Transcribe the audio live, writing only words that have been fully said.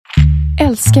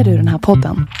Älskar du den här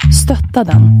podden? Stötta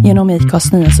den genom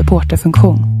ICAs nya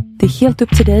supporterfunktion. Det är helt upp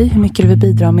till dig hur mycket du vill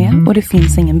bidra med och det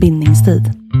finns ingen bindningstid.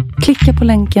 Klicka på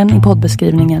länken i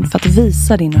poddbeskrivningen för att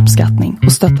visa din uppskattning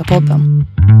och stötta podden.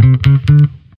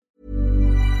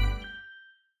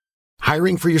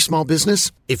 Hiring for your small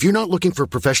business? If you're not looking for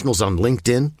professionals on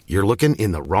LinkedIn, you're looking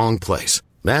in the wrong place.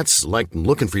 That's like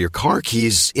looking for your car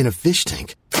keys in a fish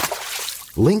tank.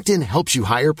 LinkedIn helps you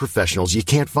hire professionals you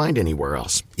can't find anywhere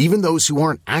else, even those who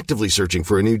aren't actively searching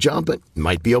for a new job but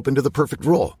might be open to the perfect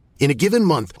role. In a given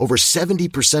month, over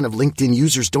 70% of LinkedIn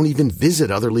users don't even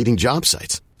visit other leading job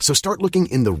sites. So start looking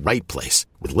in the right place.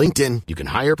 With LinkedIn, you can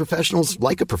hire professionals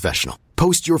like a professional.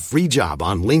 Post your free job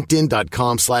on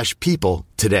linkedin.com/people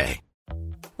today.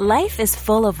 Life is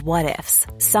full of what-ifs.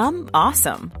 Some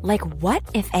awesome, like what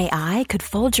if AI could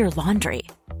fold your laundry?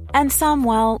 And some,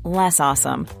 well, less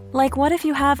awesome. Like what if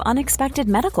you have unexpected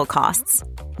medical costs?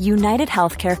 United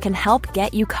Healthcare can help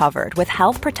get you covered with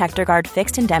Health Protector Guard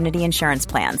fixed indemnity insurance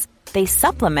plans. They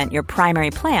supplement your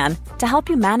primary plan to help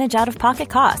you manage out-of-pocket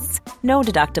costs. No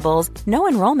deductibles, no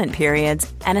enrollment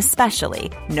periods, and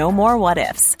especially no more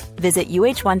what-ifs. Visit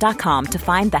uh1.com to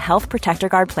find the Health Protector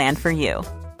Guard plan for you.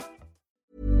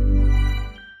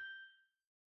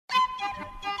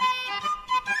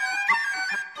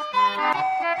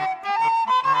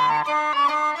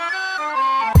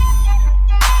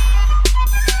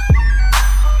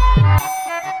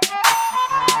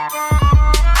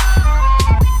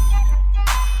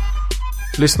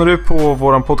 Lyssnar du på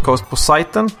våran podcast på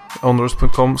sajten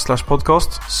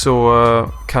onroads.com/podcast så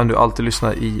kan du alltid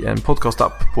lyssna i en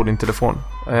podcast-app på din telefon.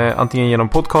 Antingen genom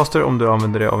Podcaster om du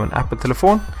använder det av en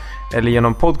Apple-telefon eller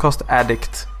genom Podcast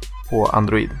Addict på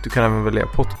Android. Du kan även välja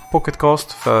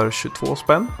Pocketcast för 22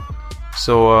 spänn.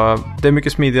 Så det är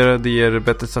mycket smidigare, det ger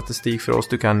bättre statistik för oss.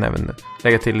 Du kan även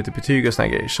lägga till lite betyg och såna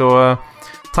grejer. Så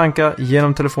tanka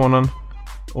genom telefonen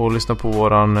och lyssna på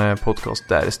våran podcast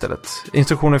där istället.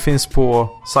 Instruktioner finns på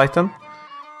sajten.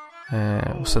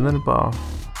 Och sen är det bara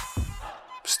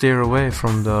steer away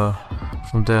from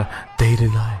the daily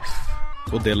life.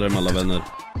 Och dela det med alla vänner.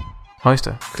 Ja just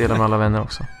det, dela med alla vänner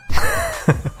också.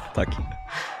 Tack.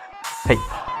 Hej.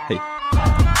 Hej.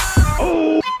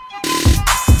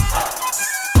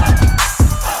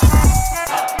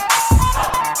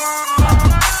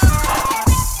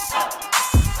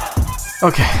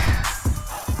 Okej.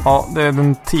 Ja, det är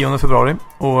den 10 februari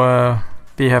och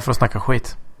vi är här för att snacka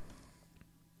skit.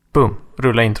 Boom,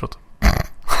 rulla introt.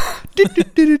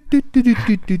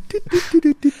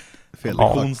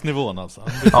 Lektionsnivån alltså.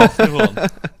 Ja.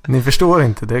 Ni förstår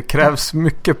inte, det krävs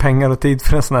mycket pengar och tid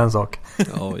för en sån här sak.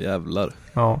 Ja, jävlar.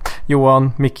 Ja.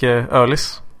 Johan, Micke,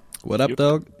 Ölis. What up,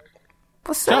 dog?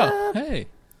 Tja, hej.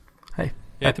 Hej.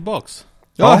 Jag är tillbaks.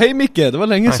 Ja, hej Micke, det var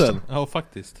länge sedan. Ja,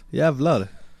 faktiskt. Jävlar.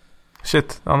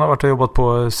 Shit, han har varit och jobbat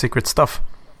på Secret Stuff.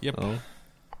 Yep. Ja.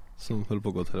 Som höll på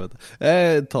att gå till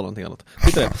helvete. Ta någonting annat.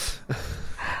 Titta det.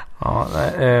 Ja,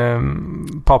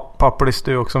 Pappelis,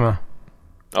 du är också med.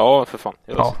 Ja, för fan.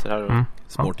 Jag sitter här och...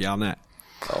 Sport, Janne.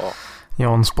 Ja.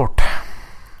 Jan Sport.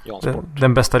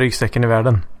 Den bästa ryggsäcken i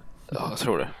världen. Ja, jag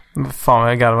tror det. Fan,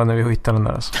 jag garvar när vi hittar den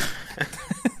där alltså.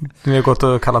 Vi har gått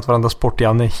och kallat varandra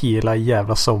Sport-Janne hela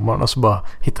jävla sommaren och så bara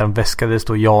hittar en väska där det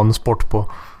står Jan Sport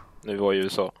på. Nu var i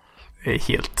USA. Det är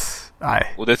helt...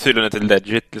 Nej. Och det är tydligen ett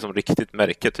legit, liksom riktigt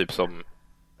märke, typ som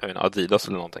jag vet inte, Adidas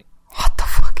eller någonting. What the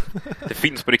fuck? Det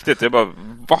finns på riktigt. Jag bara,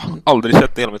 aldrig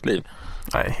sett det i hela mitt liv.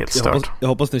 Nej, helt stört. Jag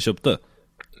hoppas ni köpte.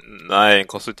 Nej, den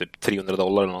kostar typ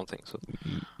 $300 eller någonting. Så.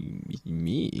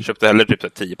 Jag köpte hellre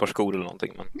typ 10 par skor eller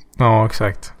någonting. Men... Ja,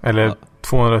 exakt. Eller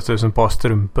 200 000 par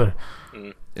strumpor.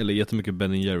 Eller jättemycket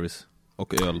Ben & Jerry's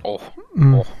och öl.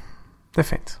 Det är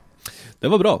fint. Det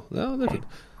var bra. Ja, det är fint.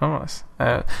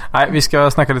 Nej, vi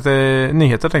ska snacka lite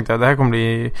nyheter tänkte jag. Det här kommer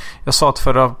bli... Jag sa att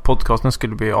förra podcasten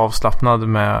skulle bli avslappnad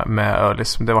med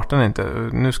Ölis. Det var den inte.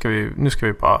 Nu ska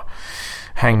vi bara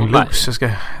hang loose.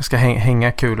 Jag ska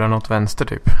hänga kulorna åt vänster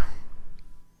typ.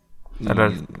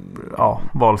 Eller ja,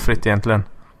 valfritt egentligen.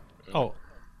 Ja.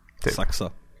 Typ.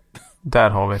 Saxa. Där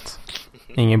har vi ett.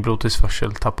 Ingen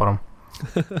blodtrycksförsel, tappar dem.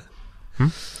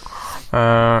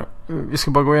 Vi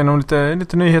ska bara gå igenom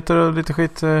lite nyheter och lite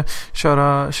skit.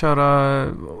 Köra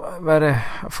vad är det?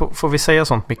 Får vi säga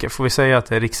sånt mycket? Får vi säga att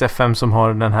det är Rix FM som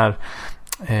har den här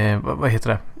vad heter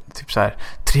det? Typ så här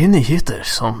 3 nyheter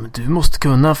som du måste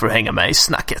kunna för att hänga med i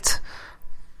snacket.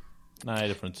 Nej,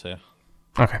 det får du inte säga.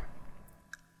 Okej.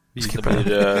 Det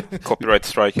blir copyright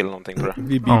strike eller någonting på det.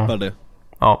 Vi bipar det.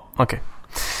 Ja, okej.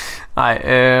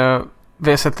 Nej, vi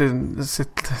har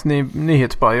sett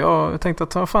nyheter bara. Jag tänkte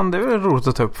att fan, det är väl roligt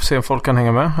att ta upp. Se om folk kan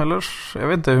hänga med. Eller jag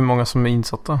vet inte hur många som är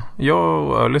insatta. Jag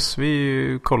och Ölis,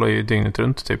 vi kollar ju dygnet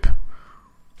runt typ.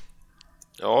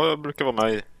 Ja, jag brukar vara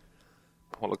med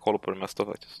hålla koll på det mesta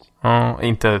faktiskt. Ja,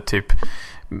 inte typ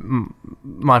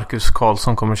Marcus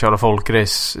Karlsson kommer köra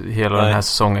folkrace hela den här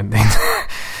säsongen.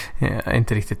 Jag är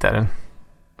inte riktigt där än.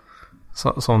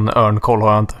 Sån örnkoll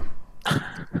har jag inte.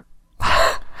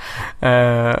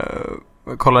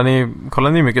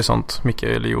 Kollar ni mycket sånt, Micke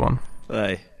eller Johan?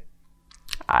 Nej.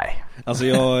 Alltså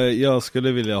jag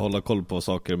skulle vilja hålla koll på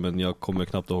saker, men jag kommer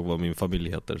knappt ihåg vad min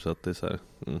familj heter, så att det är så här.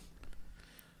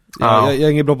 Jag är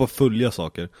ingen bra på att följa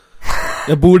saker.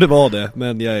 Jag borde vara det,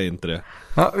 men jag är inte det.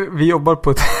 Ja, vi jobbar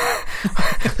på ett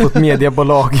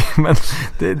mediebolag, men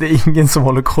det är ingen som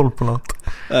håller koll på något.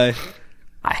 Nej.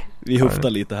 Vi höftar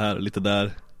lite här och lite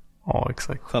där. Ja,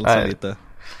 exakt. Chansar lite.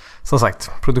 Som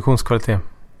sagt, produktionskvalitet.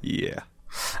 Yeah.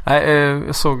 Nej,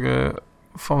 jag såg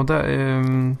fan vad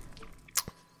det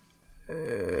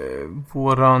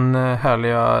våran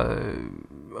härliga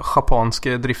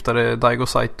japanske driftare Daigo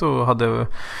Saito hade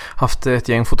haft ett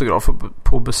gäng fotografer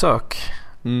på besök.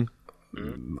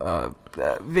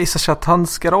 Visar sig att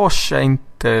hans garage är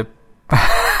inte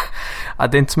det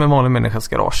är inte som en vanlig människas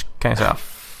garage, kan jag säga.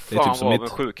 Det är typ som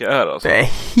vad sjuka är alltså. Det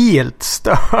är helt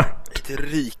stört. Det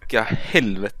rika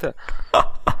helvete.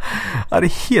 Ja, det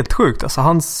är helt sjukt. Alltså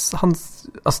hans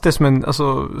alltså det är som en,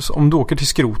 alltså om du åker till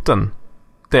skroten,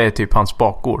 det är typ hans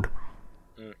bakgård.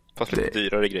 Fast lite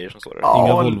dyrare grejer som står där. Ja,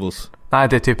 inga Volvos. Nej,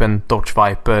 det är typ en Dodge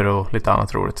Viper och lite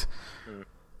annat roligt.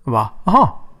 Och bara,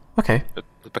 aha, okej.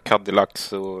 Ett par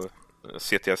Cadillacs och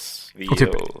CTS V och typ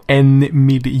 1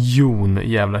 miljon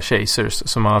jävla chasers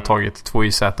som man har tagit 2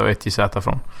 JZ och 1 JZ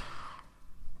från.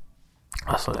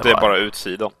 Alltså, det är bara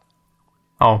utsidan.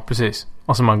 Ja, precis.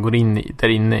 Och så man går in där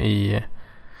inne i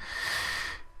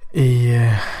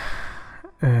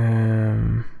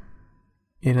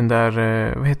den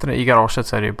där, vad heter det, i garaget,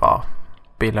 så är det ju bara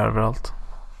bilar överallt.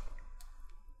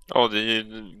 Ja, det är ju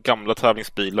gamla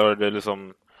tävlingsbilar. Det är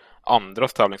liksom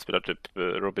andras tävlingsbilar, typ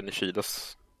Robin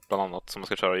Ishidas bland annat, som man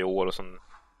ska köra i år, och sen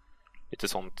lite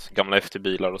sånt, gamla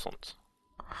FT-bilar och sånt.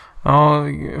 Ja,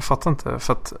 jag fattar inte,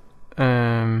 för att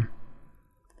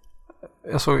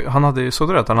jag såg, såg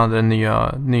du att han hade den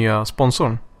nya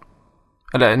sponsorn?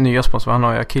 Eller nya sponsorn, han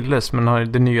har ju Achilles, men han har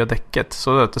det nya däcket,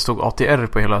 så att det stod ATR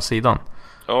på hela sidan.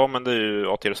 Ja, men det är ju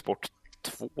ATR Sport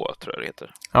 2 tror jag det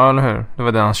heter. Ja, eller hur? Det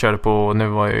var det han körde på. Nu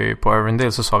var jag ju på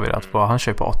Irvindale, så sa vi det att han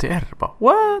kör på ATR. Bara,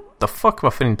 what the fuck,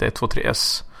 varför inte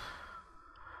 123S?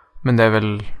 Men det är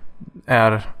väl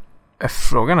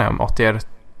frågan är om ATR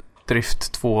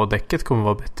Drift 2-däcket kommer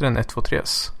vara bättre än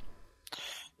 123S.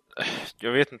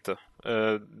 Jag vet inte.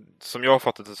 Som jag har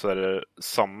fattat det så är det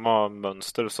samma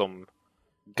mönster som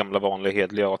gamla vanliga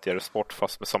hedliga ATR Sport,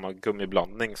 fast med samma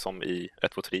gummiblandning som i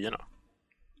 123-erna.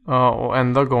 Ja, och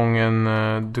enda gången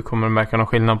du kommer märka någon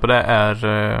skillnad på det är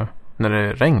när det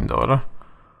är regn då, eller?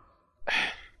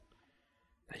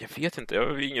 Jag vet inte.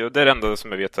 Det är det enda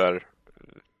som jag vet är...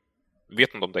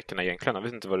 Vet om de däcken egentligen. Jag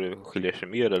vet inte vad det skiljer sig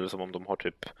mer, eller som om de har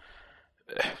typ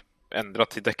ändrat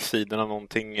till däcksidorna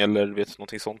någonting, eller vet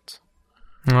någonting sånt.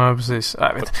 Ja, precis.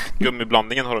 Jag vet.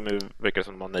 Gummiblandningen har de ju, verkar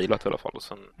som de har nailat i alla fall, och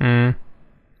sen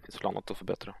finns det annat att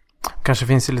förbättra. Kanske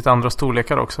finns det lite andra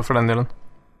storlekar också för den delen.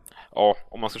 Ja,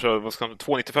 om man ska köra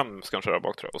 2,95 ska man köra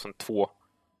bak, tror jag, och sen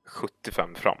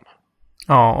 2,75 fram.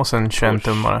 Ja, och sen 21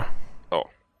 tummare. Ja.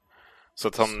 Så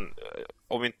att han,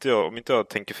 om inte jag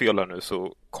tänker fel här nu,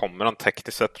 så kommer han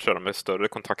tekniskt sett köra med större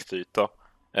kontaktyta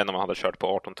än om man hade kört på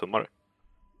 18 tummare. Det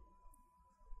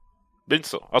blir inte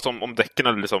så. Alltså om däcken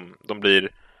är liksom, de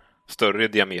blir större i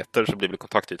diameter, så blir väl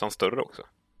kontaktytan större också.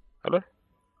 Eller?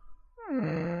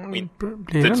 Blir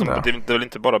den det är väl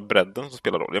inte bara bredden som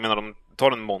spelar roll. Jag menar, de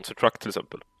tar en Monster Truck till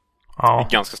exempel. Ja. Med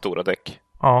ganska stora däck.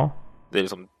 Ja. Det är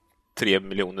liksom 3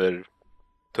 miljoner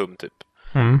tum typ.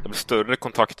 Det blir större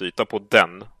kontaktyta på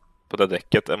det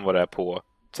däcket än vad det är på,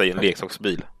 säg, en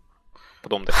leksaksbil. På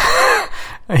de däcken.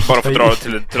 Bara för att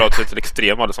dra det till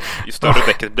extrema liksom. Ju större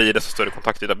däcket blir, desto större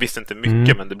kontaktyta. Visst inte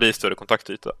mycket, men det blir större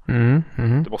kontaktyta.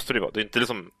 Det måste det vara. Det är inte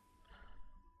liksom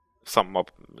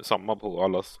samma på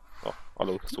alla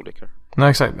storlekar. Nej,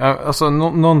 exakt. Alltså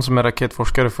någon som är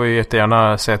raketforskare får ju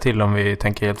jättegärna säga till om vi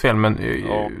tänker helt fel, men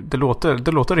det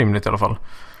låter rimligt i alla fall.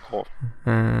 Ja.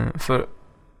 För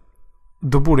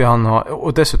då borde han ha,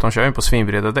 och dessutom kör han på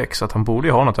svinbreda däck, så att han borde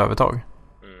ju ha något övertag.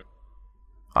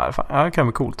 Ja, det kan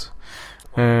bli coolt.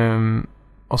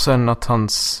 Och sen att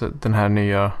den här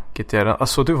nya GTR,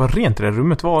 alltså det var rent i det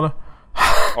rummet var det.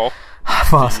 Ja.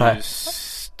 Bara så här.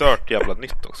 stört jävla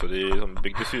nytt också. Det är som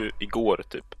byggdes ju igår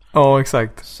typ. Ja,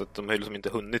 exakt. Så att de har liksom inte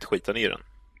hunnit skita ner den.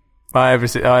 Nej,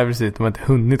 precis. Ja, precis. De har inte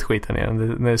hunnit skita ner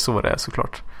den. Det är så det är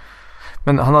såklart.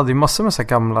 Men han hade ju massor med så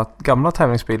här gamla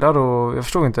tävlingsbilar och jag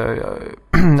förstod inte,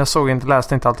 jag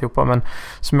läste inte alltihopa, men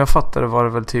som jag fattade var det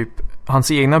väl typ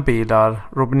hans egna bilar,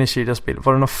 Robin Nishidas bil.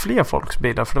 Var det några fler folks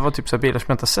bilar? För det var typ så här bilar som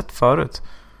jag inte sett förut.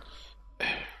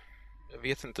 Jag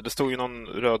vet inte, det stod ju någon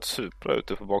röd Supra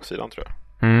ute på baksidan tror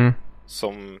jag.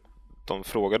 Som de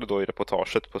frågade då i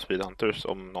reportaget på Speed Hunters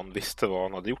om någon visste vad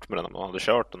han hade gjort med den, om han hade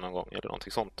kört den någon gång eller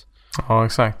någonting sånt. Ja,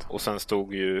 exakt. Och sen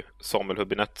stod ju Samuel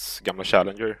Hubinetts gamla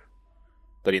Challenger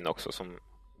där inne också, som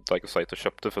Daigo Saito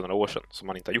köpte för några år sedan, som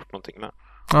han inte har gjort någonting med.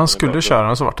 Han skulle köra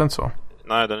den, så var det inte så.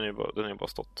 Nej, den är ju bara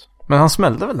stått. Men han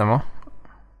smällde väl den, va?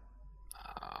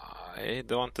 Nej,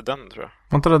 det var inte den tror jag.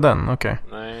 Var inte det den? Okej.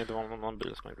 Nej, det var någon annan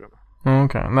bil som jag gjorde det.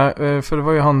 Okej. Nej, för det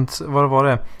var ju han,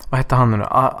 vad hette han nu?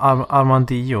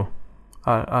 Armandillo.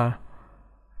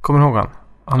 Kommer du ihåg han?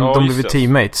 De blev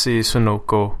teammates i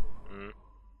Sunoco.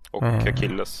 Och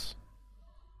Achilles.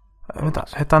 Vänta,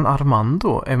 hette han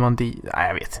Armando? Nej,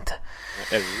 jag vet inte.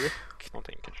 Eric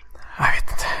någonting kanske. Jag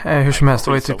vet inte. Hur som helst,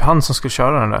 det var ju typ han som skulle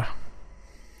köra den där.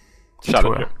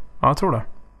 Challenger? Ja, jag tror det.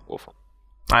 Fan.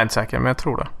 Nej, inte säker, men jag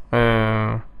tror det.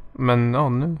 Men ja,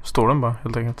 nu står den bara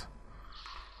helt enkelt.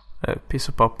 Piss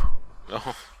och pop.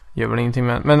 Jaha. Gör väl ingenting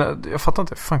med. Men jag fattar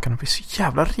inte, hur fan kan han bli så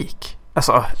jävla rik?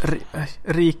 Alltså,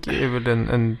 rik är väl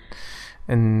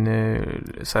en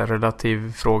så här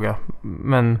relativ fråga.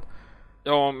 Men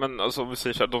ja, men alltså vi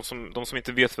säger så här, de som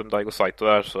inte vet vem Daigo Saito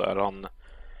är, så är han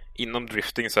inom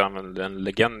drifting så är han en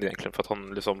legend egentligen, för att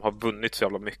han liksom har vunnit så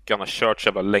jävla mycket, han har kört så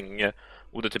jävla länge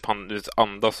och det är typ han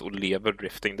andas och lever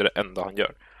drifting, det är det enda han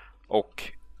gör.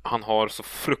 Och han har så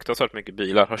fruktansvärt mycket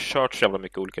bilar, har kört så jävla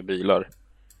mycket olika bilar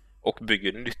och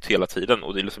bygger nytt hela tiden,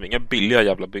 och det är liksom inga billiga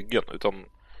jävla byggen, utan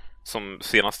som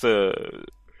senaste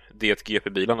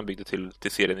DTGP-bilarna byggde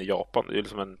till serien i Japan, det är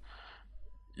liksom en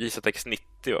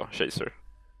JZX90 Chaser.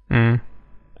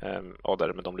 Ja,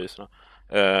 där med de lyserna.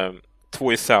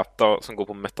 2JZ som går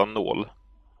på metanol.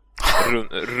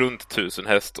 Runt 1000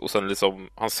 häst, och sen liksom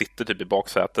han sitter typ i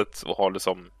baksätet och har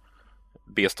liksom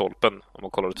B-stolpen om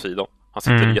man kollar åt sidan. Han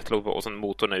sitter jättelågt på, och sen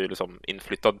motorn är ju liksom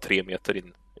inflyttad 3 meter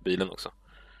in i bilen också.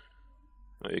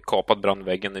 Han har ju kapat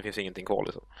brandväggen, det finns ingenting kvar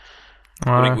liksom.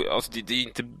 Alltså,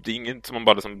 det är inget som man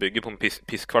bara liksom bygger på en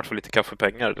pisskvart för lite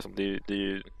kaffepengar liksom. Det är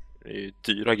ju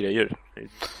dyra grejer. Det är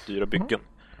dyra byggen.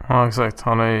 Ja, exakt.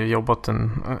 Han har ju jobbat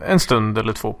en stund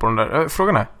eller två på den där.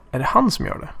 Frågan är det han som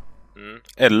gör det?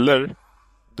 Eller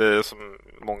det som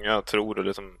många tror,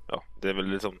 eller som, ja, det är väl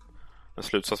liksom en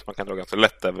slutsats man kan dra ganska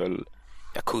lätt, är väl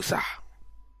Yakuza.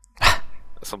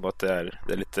 Som att det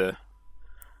är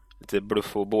lite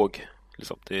bluff och båg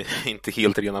liksom. Det är inte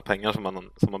helt rena pengar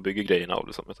som man bygger grejerna av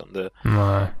liksom, utan det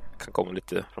kan komma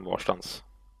lite från varstans.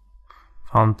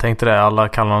 Han tänkte det, alla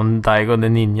kallar honom Daigo the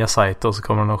Ninja Saito, och så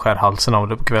kommer han och skär halsen av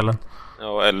det på kvällen.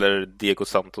 Ja, eller Diego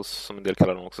Santos som en del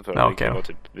kallar honom också för. Ja, okay. Det var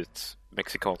typ ett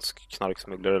mexikansk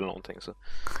knarksmugglare eller någonting så.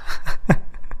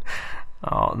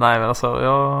 Ja, nej men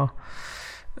alltså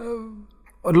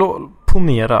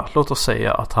låt oss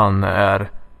säga att han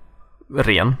är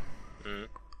ren.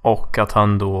 Och att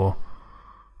han då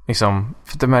liksom,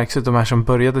 för det märks att de här som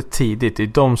började tidigt, det är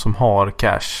de som har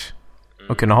cash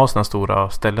och kunna ha såna stora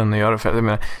ställen att göra. För jag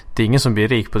menar, det är ingen som blir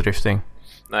rik på drifting.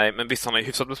 Nej, men visst, han har ju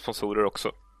hyfsat med sponsorer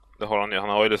också. Det har han ju. Han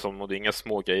har ju det som, och det är inga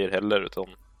små grejer heller, utan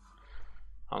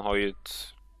han har ju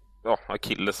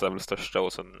Achilles är väl största,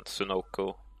 och sen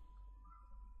Sunoco.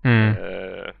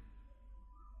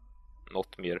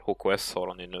 Något mer. HKS har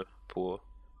han ju nu på,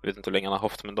 jag vet inte hur länge han har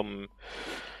haft, men de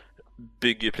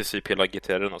bygger i princip hela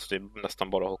GTR:en, alltså det är nästan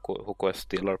bara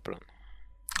HKS-delar på den.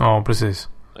 Ja, precis.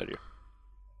 Det är det ju.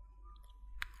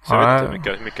 Så jag vet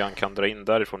inte hur mycket han kan dra in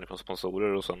därifrån ifrån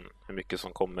sponsorer, och sen hur mycket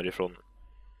som kommer ifrån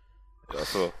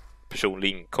alltså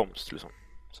personlig inkomst liksom.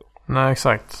 Så. Nej,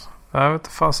 exakt. Jag vet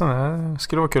inte fasen, det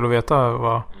skulle vara kul att veta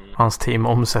vad hans team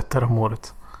omsätter om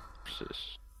året.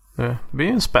 Precis. Det blir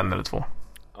ju en spänn eller två.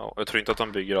 Ja, jag tror inte att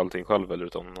han bygger allting själv, eller,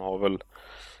 utan han har väl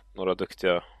några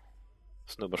duktiga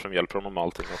snubbar som hjälper honom med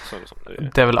allting också liksom.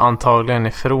 Det är väl antagligen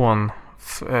ifrån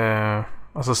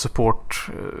alltså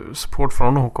support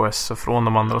från HKS och från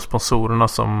de andra sponsorerna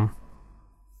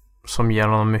som ger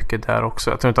honom mycket där också.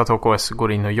 Jag tror inte att HKS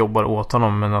går in och jobbar åt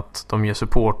honom, men att de ger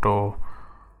support och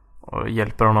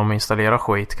hjälper honom att installera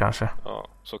skit kanske. Ja,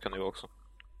 så kan det vara också.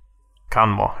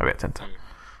 Kan vara, jag vet inte.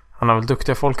 Han har väl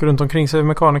duktiga folk runt omkring sig,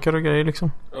 mekaniker och grejer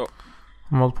liksom. Ja. Om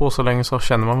man har hållit på så länge så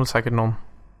känner man väl säkert någon.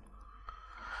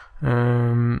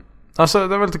 Alltså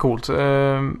det är väldigt coolt.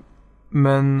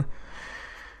 Men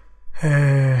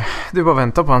det är bara att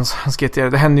vänta på hans GTR.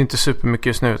 Det händer ju inte supermycket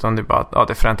just nu, utan det är bara, ja,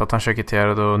 det är fränt att han kör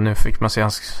GTR och nu fick man se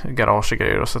hans garage och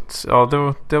grejer. Och så att, ja,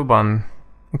 det var bara en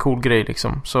cool grej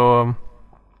liksom. Så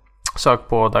sök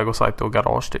på Daigo Saito och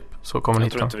garage typ, så kommer ni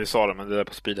hitta. Jag tror inte vi sa det, men det är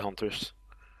på Speed Hunters.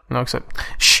 Ja, exakt.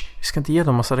 Shh, vi ska inte ge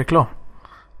dem massa reklam.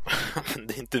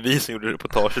 Det är inte vi som gjorde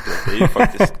reportaget, det är ju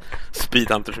faktiskt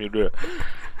Speed Hunters som gjorde det.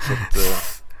 Så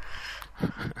att,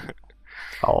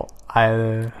 ja,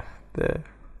 nej,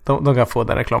 de kan få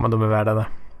den reklamen, de är värda det.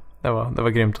 Det var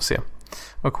grymt att se.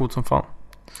 Det var coolt som fan.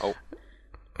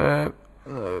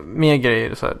 Mer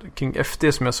grejer så här, kring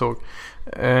FD som jag såg.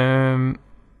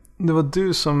 Det var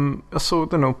du som, jag såg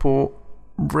det nog på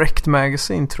Wrecked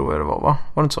Magazine, tror jag det var, va?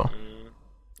 Var det inte så?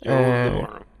 Jo, det var det.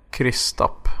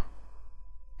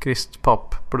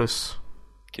 Kristpop plus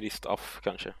Kristaff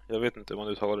kanske. Jag vet inte hur man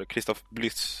uttalar det. Kristaff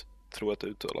Bliss tror jag att det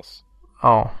uttalas.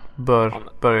 Ja,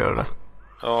 bör göra det.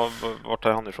 Ja, vart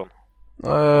är han ifrån?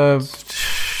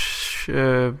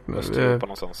 Östeuropa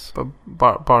någonstans.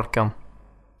 Balkan.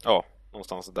 Ja,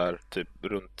 någonstans där, typ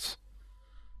runt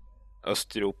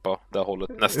Östeuropa, där hållet,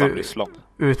 nästan Ryssland.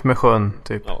 Ut med sjön,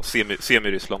 typ. Ja,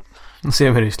 semi-Ryssland.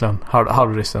 Semi-Ryssland,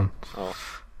 halvryssen. Ja.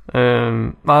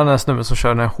 Den här snubben som kör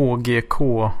den här HGK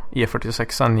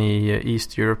E46an i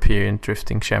East European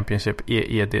Drifting Championship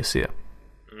EEDC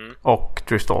och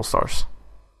Drift All Stars,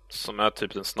 som är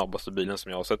typ den snabbaste bilen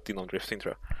som jag har sett inom drifting,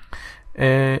 tror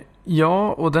jag.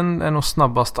 Ja, och den är nog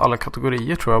snabbast alla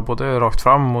kategorier, tror jag, både rakt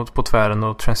fram och på tvären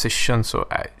och transition, så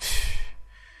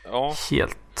ja,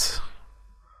 helt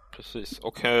precis.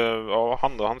 Och ja,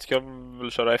 han ska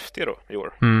väl köra FD då i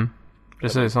år.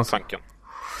 Precis, han tanken.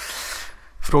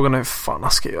 Frågan är hur fan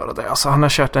han ska göra det. Alltså han har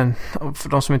kört för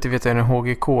de som inte vet är en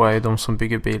HGK är de som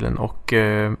bygger bilen, och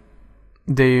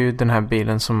det är ju den här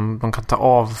bilen som de kan ta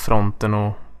av fronten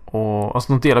och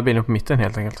alltså de delar bilen på mitten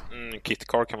helt enkelt.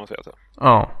 Kitcar kan man säga det.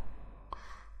 Ja.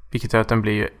 Vilket gör att den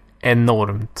blir ju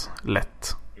enormt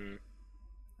lätt.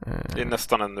 Det är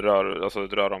nästan en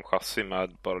röromchassi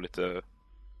med bara lite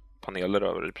paneler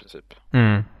över i princip.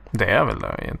 Det är väl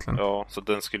det egentligen. Ja, så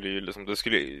den skulle ju liksom, det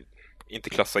skulle inte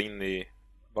klassa in i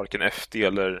varken FD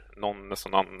eller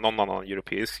någon annan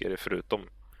europeisk serie förutom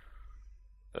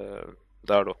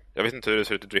där då. Jag vet inte hur det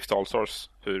ser ut i Drift All Stars,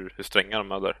 hur stränga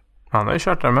de är där. Han har ju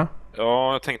kört där med.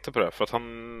 Ja, jag tänkte på det, för att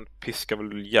han piskar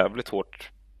väl jävligt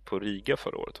hårt på Riga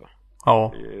förra året, va?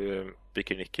 Ja.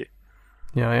 Bikini Nicky.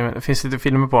 Ja, det finns lite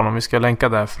filmer på honom. Vi ska länka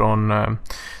där från det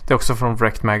är också från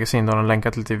Wrecked Magazine. Då har de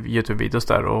länkat lite YouTube-videos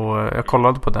där. Och jag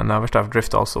kollade på den översta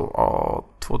Drift alltså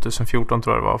 2014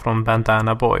 tror jag det var, från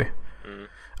Bandana Boy.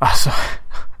 Alltså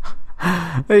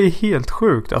det är helt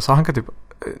sjukt. Alltså han kan typ,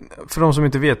 för de som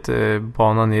inte vet,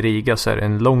 banan i Riga så är det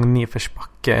en lång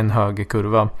nedförsbacke, en höger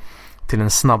kurva till en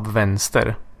snabb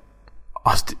vänster.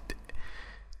 Alltså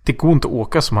det går inte att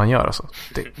åka som han gör alltså.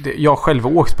 Jag själv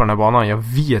har åkt på den här banan. Jag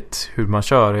vet hur man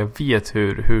kör. Jag vet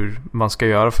hur man ska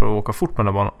göra för att åka fort på den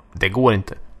här banan. Det går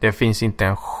inte. Det finns inte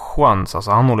en chans.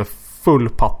 Alltså, han håller full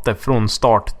patte från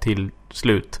start till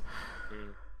slut.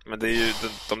 Men det är ju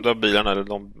de där bilarna, eller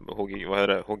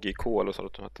HGK eller så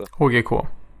att de heter. HGK.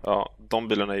 Ja, de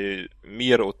bilarna är ju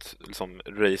mer åt liksom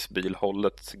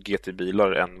racebilhållet,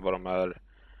 GT-bilar, än vad de är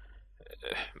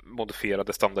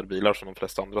modifierade standardbilar som de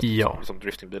flesta andra som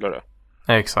driftingbilar är.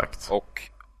 Exakt. Och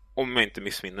om jag inte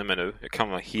missminner mig nu, jag kan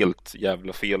vara helt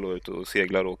jävla fel och ut och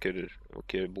seglar och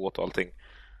åker båt och allting,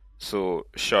 så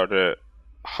körde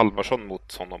Halvarsson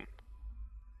mot honom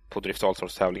på Drift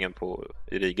All-Stars-tävlingen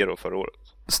i Riga då förra året.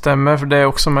 Stämmer, för det är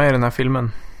också med i den här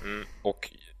filmen. Och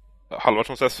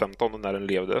Halvarssons S15, när den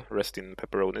levde, Rest in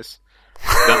Pepperonis,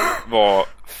 den var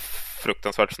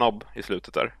fruktansvärt snabb i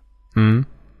slutet där.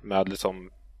 Med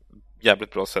liksom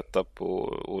jävligt bra setup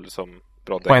och liksom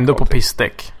bra däck. Och ändå på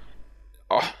pistdäck.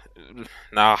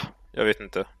 Ja, jag vet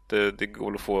inte. Det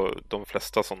går att få de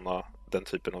flesta den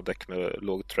typen av däck med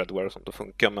låg treadwear som det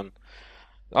funkar, men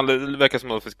det verkar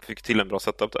som att han fick till en bra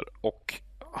setup där. Och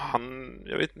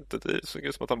jag vet inte, det såg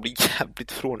ut som att han blir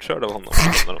jävligt frånkörd av honom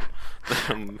när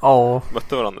de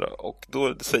mötte varandra. Och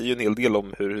då säger ju en hel del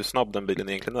om hur snabb den bilen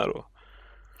egentligen är då.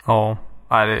 Ja,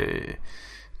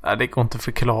 det går inte att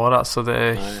förklara. Så det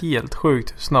är helt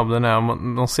sjukt hur snabb den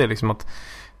är. De ser liksom att,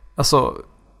 alltså,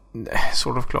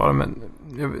 svårt att förklara, men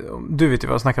du vet ju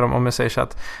vad jag snackar om jag säger så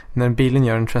att när bilen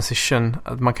gör en transition,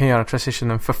 att man kan göra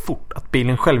transitionen för fort, att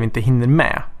bilen själv inte hinner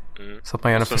med. Så att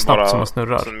man gör den för snabbt som man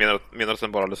snurrar. Så menar du att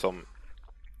den bara liksom,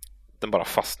 den bara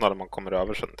fastnar när man kommer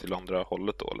över sen till andra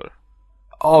hållet då, eller?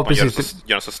 Ja, precis.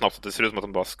 Gör den så snabbt att det ser ut som att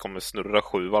den bara kommer snurra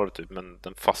 7 varv typ, men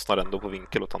den fastnar ändå på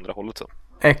vinkel åt andra hållet sen.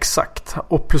 Exakt.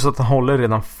 Och plus att den håller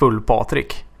redan full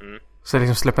Patrik. Så det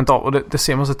liksom släpper inte av. Och det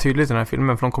ser man så tydligt i den här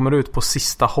filmen. För de kommer ut på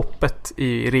sista hoppet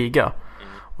i Riga.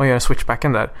 Och gör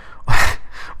switchbacken där.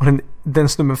 Och den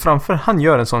snubben framför, han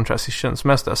gör en sån transition som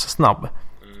är så snabb.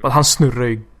 Och han snurrar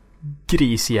ju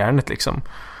grisjärnet liksom.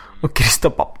 Och Krista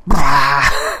bara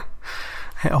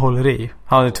jag håller i.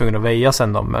 Han är tvungen att väja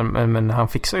sen då. Men han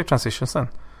fixar ju transition sen.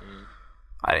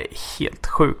 Ja, det är helt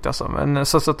sjukt alltså. Men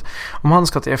så att om han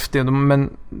ska till FD,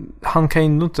 men han kan ju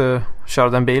inte köra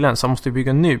den bilen, så han måste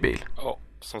bygga en ny bil. Ja,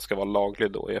 som ska vara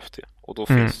laglig då i FD. Och då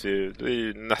finns det är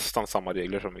ju nästan samma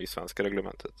regler som i svenska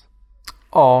reglementet.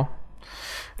 Ja.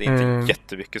 Det är inte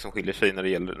jättemycket som skiljer sig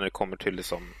när det kommer till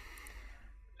liksom,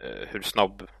 hur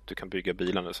snabb du kan bygga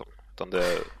bilen liksom. Utan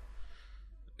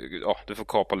du får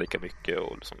kapa lika mycket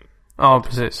och liksom. Ja,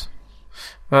 precis.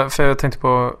 För jag tänkte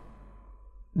på,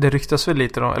 det ryktas väl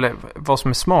lite om, eller vad som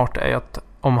är smart är att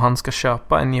om han ska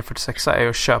köpa en E46 är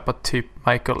att köpa typ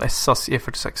Michael Essas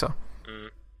E46.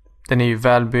 Den är ju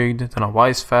välbyggd, den har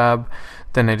Wisefab,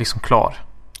 den är liksom klar.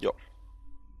 Ja.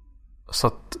 Så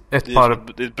att det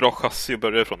är ett bra chassi att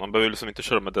börja ifrån. Man behöver liksom inte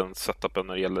köra med den setupen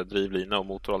när det gäller drivlina och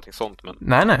motor och allting sånt, men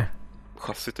nej.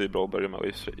 Chassit är ju bra att börja med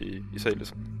i sig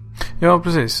liksom. Ja,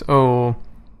 precis. Och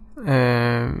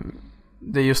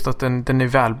det är just att den är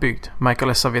välbyggd.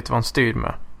 Michael Essa vet vad han styr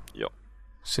med. Ja.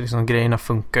 Så liksom grejerna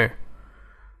funkar ju.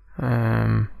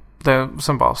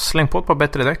 Sen bara släng på ett par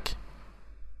bättre däck.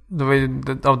 Det var ju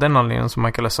av den anledningen som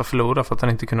Michael Essa förlorade, för att han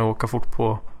inte kunde åka fort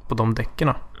på de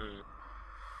däckerna.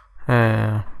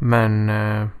 Men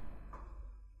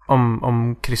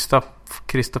om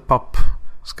Krista Papp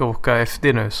ska åka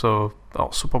FD nu, så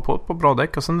sopa på ett par bra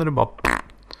däck och sen är det bara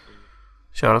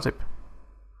köra typ.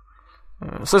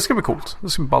 Så det ska bli coolt. Det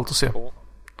ska bli ballt att se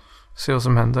vad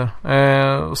som händer.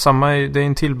 Och det är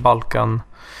en till Balkan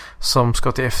som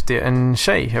ska till FD. En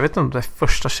tjej. Jag vet inte om det är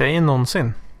första tjejen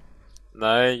någonsin.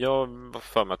 Nej, jag var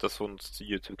för mig att jag såg en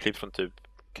YouTube-klipp från typ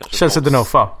Chelsea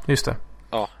Denofa, just det.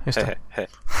 Ja, just det.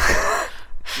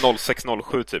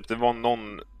 0607 typ. Det var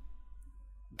någon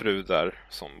brud där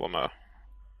som var med.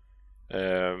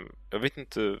 Jag vet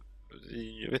inte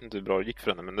hur bra det gick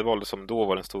för henne, men det var liksom, då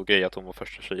var det en stor grej att hon var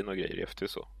första tjejen och grejer i FT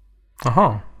så.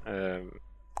 Aha.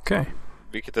 Okej.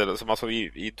 Vilket är som alltså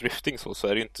i drifting så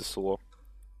är det inte så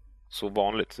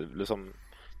vanligt liksom,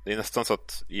 det är nästan så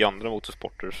att i andra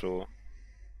motorsporter så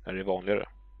är det vanligare.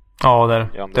 Ja, det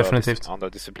är definitivt. Andra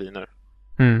discipliner.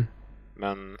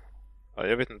 Men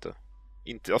jag vet inte.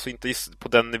 Inte på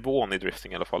den nivån i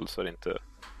drifting i alla fall, så är det inte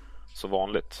så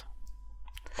vanligt.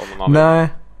 Nej,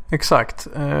 exakt.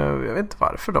 Jag vet inte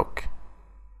varför dock.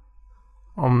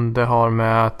 Om det har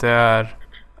med att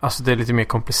det är lite mer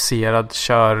komplicerad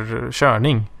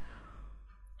körning.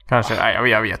 Kanske. Nej,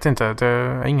 jag vet inte. Det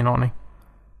är ingen aning.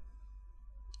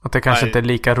 Att det kanske inte är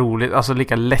lika roligt, alltså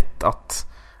lika lätt att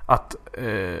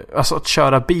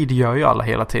köra bil gör ju alla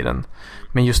hela tiden.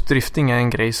 Men just drifting är en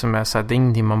grej som är så här, det är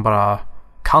ingenting man bara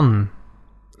kan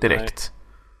direkt. Nej.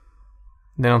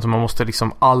 Det är något man måste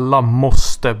liksom, alla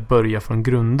måste börja från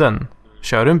grunden.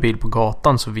 Kör du en bil på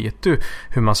gatan så vet du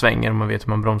hur man svänger, man vet hur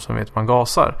man bromsar, man vet hur man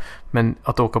gasar. Men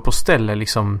att åka på ställe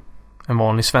liksom, en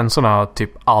vanlig Svensson har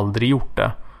typ aldrig gjort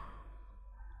det.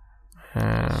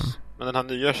 Men den här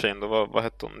nya tjejen då, vad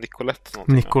hette hon?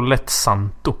 Nicolette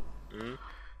Santo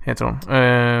heter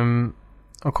hon.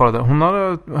 Och kollade, hon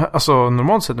har, alltså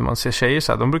normalt sett när man ser tjejer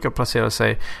så här, de brukar placera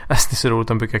sig, det är så roligt,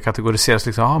 de brukar kategoriseras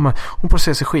liksom, men hon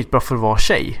placerar sig skitbra för att vara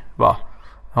tjej, va?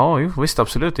 Ja, visst,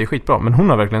 absolut, det är skitbra. Men hon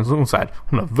har verkligen hon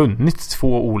har vunnit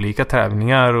 2 olika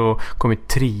tävlingar och kommit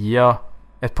 3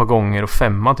 ett par gånger och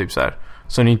 5 typ så här.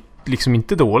 Så hon är liksom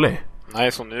inte dålig.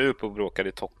 Nej, så nu är uppe och bråkar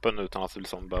i toppen utan att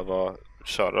liksom behöva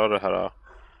köra det här.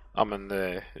 Ja, men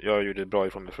jag gjorde det bra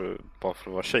ifrån mig bara för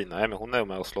att vara tjej. Nej, men hon är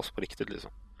med och slåss på riktigt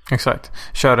liksom. Exakt.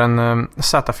 Kör en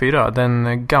Z4,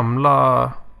 den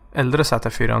gamla äldre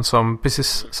Z4 som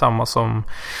precis samma som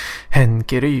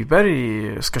Henke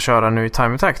Ryberg ska köra nu i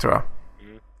Time Attack, tror jag.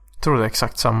 Jag tror det är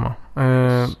exakt samma.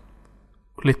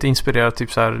 Lite inspirerad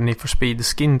typ så här Need for Speed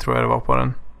Skin, tror jag det var på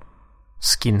den.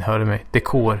 Skin, hörde mig.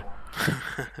 Dekor.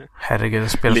 Herregud,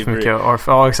 jag spelar för mycket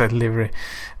ja, exakt, livery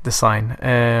design.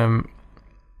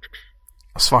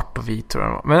 Svart och vit, tror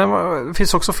jag. Men det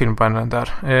finns också film på den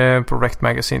där på Wrecked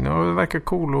Magazine, och det verkar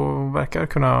cool och verkar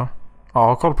kunna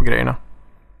ha koll på grejerna.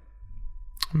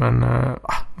 Men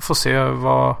får se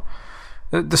vad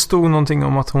det stod någonting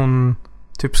om att hon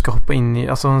typ ska hoppa in i,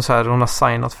 alltså hon har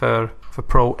signat för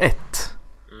Pro 1.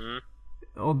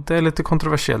 Och det är lite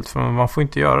kontroversiellt, för man får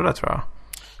inte göra det, tror jag.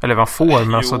 Eller man får,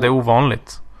 men alltså det är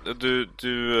ovanligt.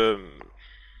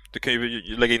 Du kan ju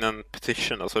lägga in en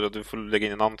petition, alltså du får lägga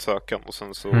in en ansökan och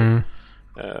sen så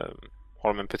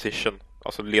har de en petition,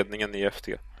 alltså ledningen i FT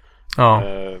Ja.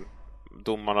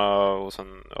 Domarna och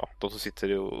sen de som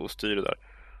sitter och styr det där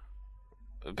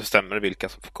bestämmer vilka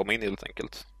som får komma in helt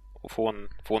enkelt och få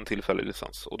en tillfällig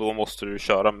licens. Och då måste du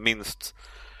köra minst,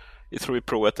 jag tror i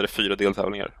Pro 1 är det 4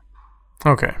 deltävlingar.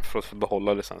 Okej. För att få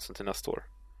behålla licensen till nästa år.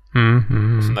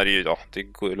 Och sen är det ju, det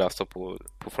går ju att läsa på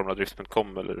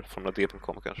formuladrift.com eller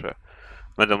formuladrift.com kanske.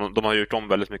 Men de har gjort om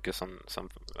väldigt mycket sen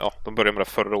de började med det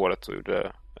förra året och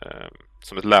gjorde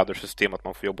som ett lädersystem att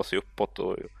man får jobba sig uppåt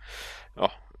och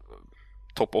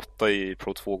topp 8 i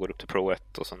Pro 2 går upp till Pro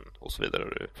 1 och så vidare.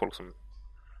 Det är folk som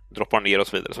droppar ner och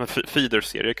så vidare. Som en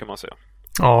feeder-serie kan man säga.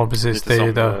 Ja, precis. Lite det är som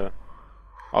ju det.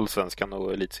 Allsvenskan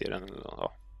och elitserien.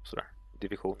 Sådär.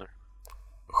 Divisioner.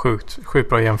 Sjukt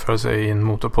bra jämförelse i en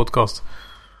motorpodcast.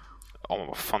 Ja, men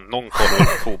vad fan. Någon kollar på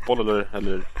fotboll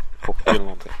eller hockey eller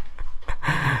någonting.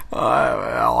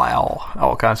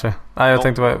 Ja, kanske. Nej, jag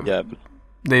tänkte jävel.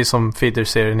 Det är som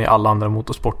feeder-serien i alla andra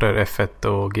motorsporter. F1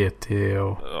 och GT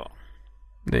och... Ja.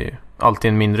 Det är alltid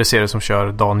en mindre serie som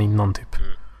kör dagen innan typ.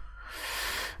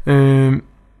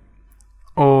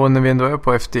 Och när vi ändå är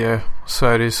på FD så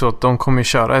är det ju så att de kommer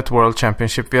köra ett World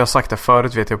Championship. Vi har sagt det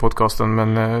förut vet jag i podcasten,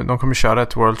 men de kommer köra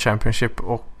ett World Championship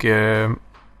och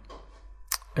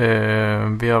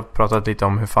vi har pratat lite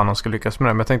om hur fan de ska lyckas med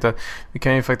det. Men jag tänkte vi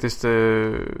kan ju faktiskt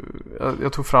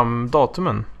jag tog fram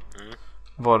datumen.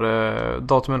 Var det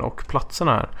datumen och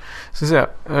platserna här. Ska säga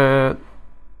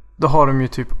då har de ju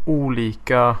typ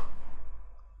olika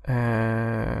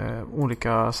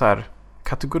så här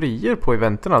kategorier på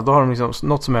eventerna. Då har de liksom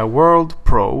något som är World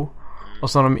Pro och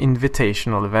så har de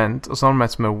Invitational Event och så har de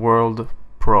ett som är World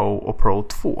Pro och Pro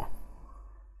 2.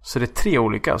 Så det är 3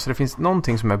 olika. Så det finns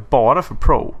någonting som är bara för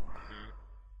Pro.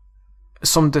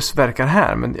 Som det verkar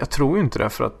här, men jag tror ju inte det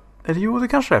för att... Eller jo, det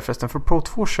kanske är förresten. För Pro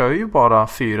 2 kör ju bara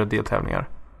 4 deltävlingar.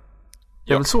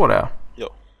 Det är väl så det är?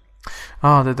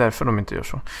 Ja. Det är därför de inte gör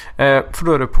så. För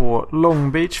då är det på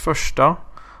Long Beach första,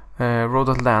 Road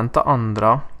Atlanta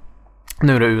andra.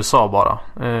 Nu är det USA bara.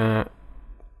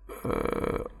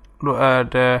 Då är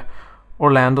det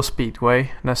Orlando Speedway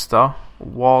nästa,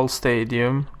 Wall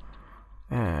Stadium,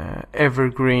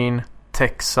 Evergreen,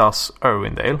 Texas,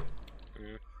 Irwindale.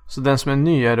 Så den som är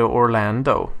ny är då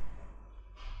Orlando.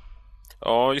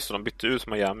 Ja, just det. De bytte ut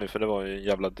Miami för det var ju en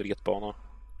jävla dretbana.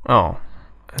 Ja.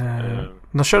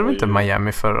 De körde väl inte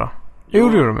Miami förra? Jo,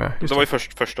 det gjorde de med. Det var ju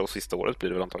första och sista året blir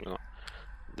det väl antagligen.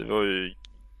 Det var ju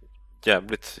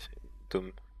jävligt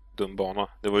dum bana.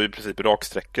 Det var ju i princip rak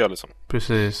sträcka liksom.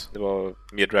 Precis. Det var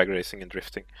mer drag racing än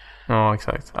drifting. Ja,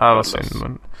 exakt. Det var synd,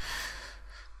 men...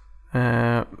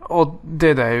 och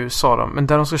det där är ju sa de. Men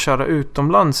där de ska köra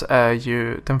utomlands är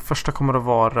ju... Den första kommer att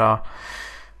vara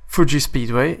Fuji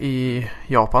Speedway i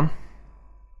Japan.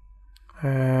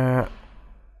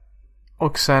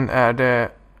 Och sen är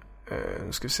det...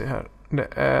 nu ska vi se här. Det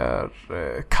är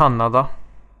Kanada.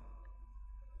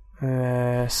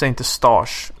 Saint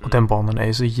Eustache. Och den banan är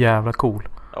ju så jävla cool.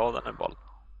 Ja, den är ball.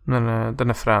 Den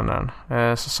är fränaren.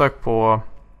 Så sök på...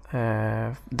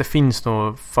 det finns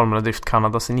nog Formula Drift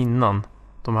Kanada sen innan.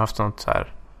 De har haft något så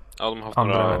här. Ja, de har haft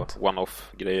några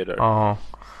one-off grejer där. Ja.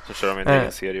 Så kör de en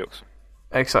egen serie också.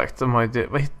 Exakt, de har ju det.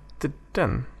 Vad heter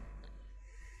den?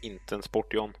 Inte en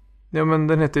Sportion. Ja, men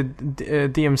den heter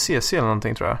DMCC eller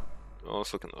någonting tror jag. Ja,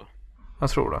 så kan det vara. Jag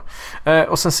tror det.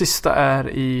 Och sen sista är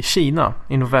i Kina.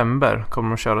 I november kommer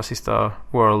de köra sista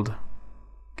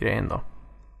World-grejen då.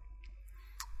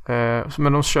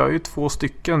 Men de kör ju 2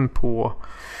 stycken på...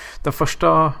 Den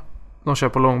första de kör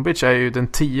på Long Beach är ju den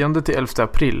 10 till 11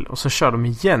 april. Och så kör de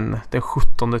igen den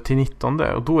 17 till 19.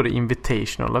 Och då är det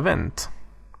Invitational Event.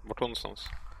 Vart någonstans?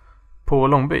 På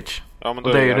Long Beach. Ja, men då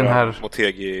och det är ju den här...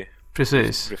 Motegi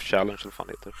precis. Drift Challenge eller fan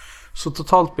det heter. Så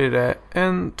totalt blir det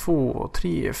 1, 2,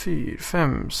 3, 4,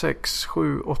 5, 6,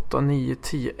 7, 8, 9,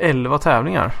 10, 11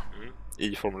 tävlingar.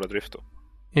 I Formula Drift då?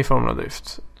 I Formula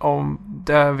Drift.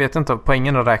 Det vet jag inte,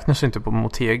 poängen räknas inte på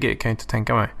Motegi, kan jag inte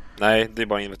tänka mig. Nej, det är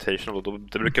bara invitational och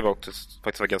det brukar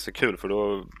faktiskt vara ganska kul för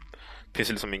då finns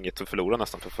det liksom inget att förlora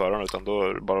nästan för föraren utan då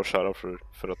är det bara att köra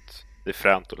för att det är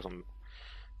fränt och liksom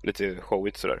lite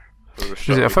showigt sådär.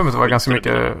 Precis, jag för mig att det var ganska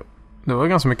mycket... Det var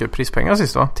ganska mycket prispengar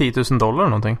sist va? $10,000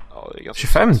 någonting. Ja, det är ganska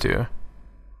 25 till ju.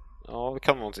 Ja, det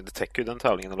kan man inte täcka i den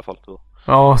tävlingen i alla fall då.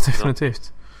 Ja,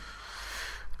 definitivt.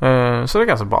 Så det är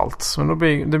ganska ballt. Men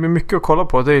det blir mycket att kolla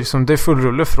på. Det är full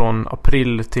rulle från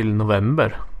april till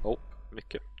november.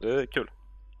 Mycket. Det är kul.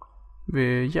 Det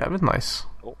blir jävligt nice.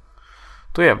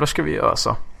 Då jävlar ska vi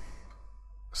ösa.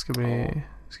 Det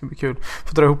ska bli kul.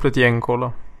 Får dra ihop lite gäng och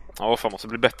kolla. Ja, fan måste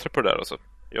bli bättre på det där alltså.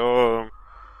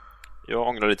 Jag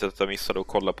ångrar lite att jag missade att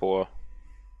kolla på...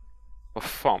 Vad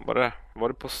fan var det? Var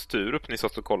det på Sturup ni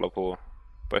satt och kollade på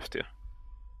FD?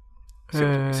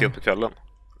 Sent på kvällen.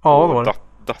 Ja, det var det.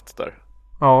 Datt där.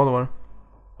 Ja, det var det.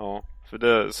 Ja,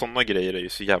 för sådana grejer är ju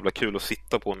så jävla kul att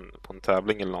sitta på en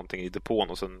tävling eller någonting i depån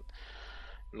och sen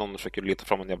någon försöker leta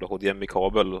fram en jävla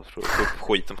HDMI-kabel och få upp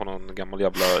skiten på någon gammal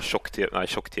jävla tjock-tv. Nej,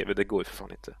 tjock-tv, det går ju för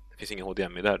fan inte. Det finns ingen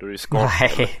HDMI där, då är det ju skart.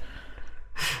 Nej.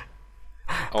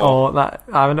 Ja,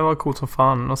 nej, men det var coolt som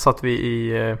fan. Och satt vi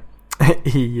i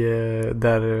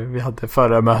där vi hade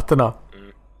förra mötena.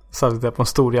 Satt där på en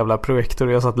stor jävla projektor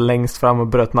och jag satt längst fram och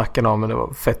bröt nacken av, men det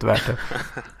var fett värt det.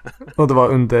 Och det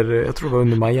var jag tror det var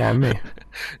under Miami.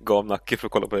 Gav nacke för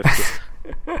att kolla på efter.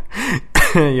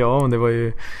 Ja, men det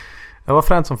var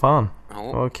fränt som fan. Ja.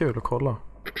 Det var kul att kolla.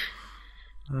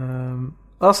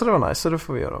 Alltså det var nice, så det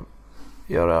får vi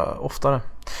göra oftare.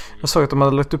 Jag såg att de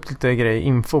hade lagt upp lite grejer,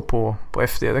 info på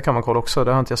FD. Det kan man kolla också.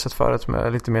 Det har inte jag sett förut,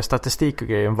 med lite mer statistik och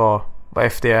grejer om vad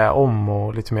FD är om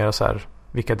och lite mer så här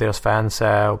vilka deras fans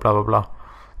är och bla bla bla.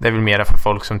 Det är väl mer för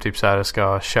folk som typ så här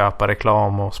ska köpa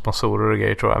reklam och sponsorer och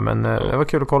grejer, tror jag. Men det var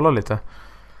kul att kolla lite.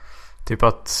 Typ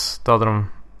att då hade de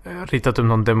ritat upp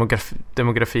någon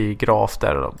demografigraf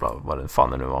där och bla, vad det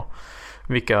fan det nu var.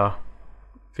 Vilka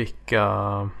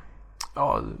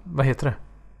ja, vad heter det?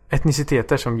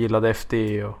 Etniciteter som gillade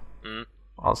FD och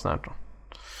allt sånt där.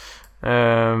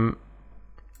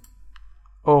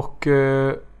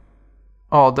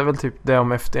 Ja, det är väl typ det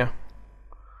om FD,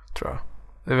 tror jag.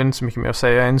 Det är väl inte så mycket mer att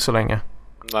säga än så länge.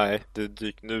 Nej,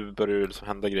 nu börjar det liksom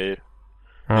hända grejer.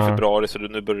 I februari, så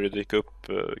nu börjar det dyka upp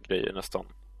grejer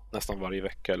nästan varje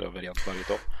vecka eller varje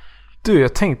dag. Du,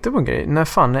 jag tänkte på en grej. När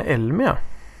fan är Elmia?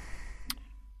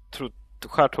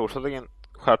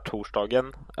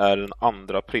 Skärtorsdagen är den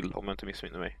 2 april, om jag inte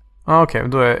missminner mig. Okej,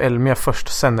 då är Elmia först,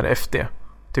 sen är det FD.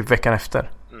 Typ veckan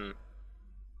efter.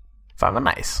 Fan vad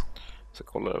nice. Så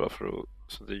kollar jag varför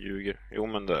så det ljuger. Jo,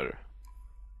 men där.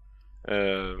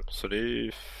 Så det är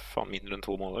ju fan mindre än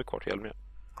 2 månader kvar till Elmia.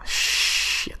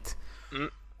 Shit.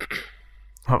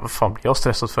 Ja, vad fan blir jag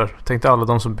stressad för? Tänkte alla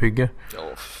de som bygger.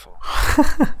 Ja, fan.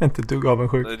 Inte dugg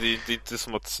avundsjuk. Det är inte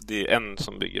som att det är en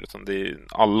som bygger, utan det är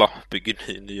alla bygger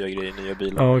nya grejer, nya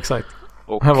bilar. Ja, exakt.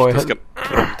 Och det ska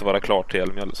inte vara klart till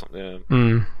Elmia liksom.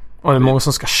 Och det är många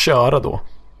som ska köra då.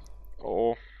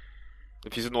 Ja. Det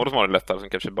finns ju några som har det lättare, som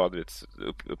kanske bara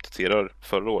uppdaterar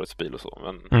förra årets bil och så.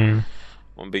 Men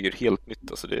man bygger helt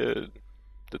nytt. Alltså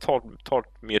det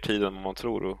tar mer tid än vad man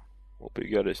tror att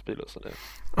bygga racebilar. Så det...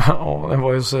 Ja, det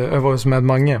var ju som med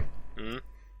Mange.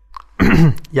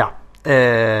 Ja.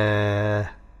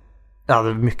 Ja, det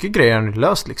är mycket grejer han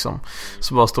löst liksom.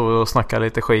 Så bara stod och snackade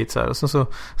lite skit så här. Och så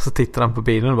tittar han på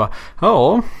bilen och bara,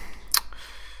 ja.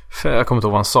 Jag kommer inte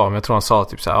ihåg vad han sa, men jag tror han sa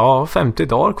typ så här, ja, 50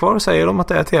 dagar kvar säger de att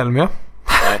det är till Elmia.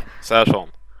 Nej, så här sa han.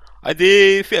 Nej, det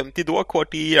är 50 dagar kvar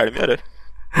till Elmia det.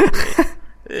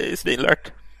 Det är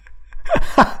svinlärt.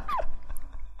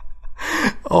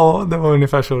 Ja, det var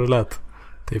ungefär så det lät.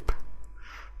 Typ.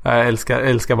 Jag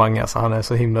älskar Mange, alltså. Han är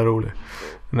så himla rolig.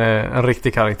 Han är en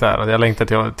riktig karaktär. Jag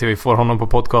längtar till vi får honom på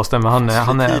podcasten. Men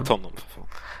han är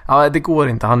ja, det går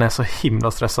inte. Han är så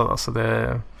himla stressad, alltså.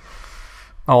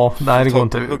 Ja, det går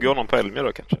inte. Hugger honom på Elmia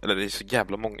då kanske? Eller det är så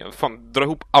jävla många. Fan, dra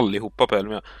ihop allihopa på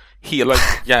Elmia. Hela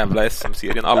jävla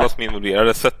SM-serien. Alla som är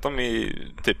involverade. Sätt dem i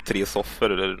typ 3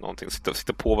 soffor eller någonting.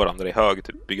 Sitta på varandra i hög.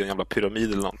 Typ bygga en jävla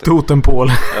pyramid eller någonting. Totempål.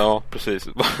 Ja, precis.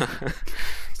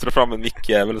 Ställa fram en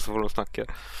mickjävel så får de snacka.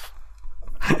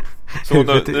 Så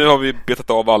nu har vi betat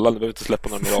av alla. Nu behöver vi inte släppa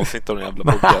några mer avsnitt av den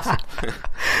jävla podcasten.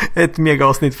 Ett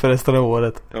mega-avsnitt för resten av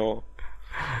året. Ja.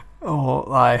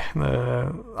 Nej.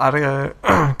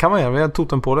 Kan man göra, vi har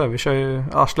toten på det. Vi kör ju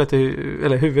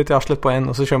huvudet i arslet på en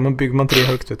och så bygger man 3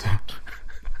 högt, vet du.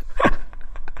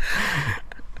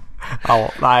 Ja,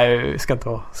 nej, ska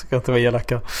inte vara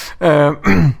elaka.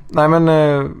 Nej, men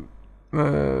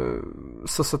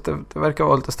så att det verkar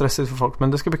vara lite stressigt för folk,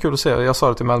 men det ska bli kul att se. Jag sa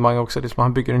det till Mad Mange också, liksom,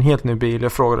 han bygger en helt ny bil.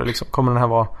 Jag frågade liksom, kommer den här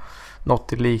vara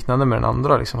något liknande med den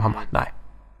andra liksom? Han bara, nej.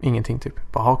 Ingenting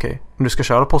typ. Bara okej. Men du ska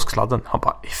köra påsksladden. Han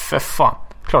bara, för fan.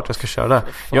 Klart jag ska köra det.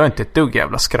 Jag är inte ett dugg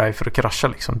jävla skraj för att krascha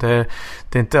liksom. Det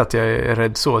är inte att jag är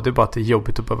rädd så. Det är bara att det är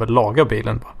jobbigt att behöva laga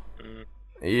bilen.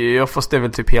 Fast det är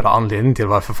väl typ hela anledningen till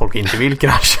varför folk inte vill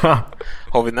krascha.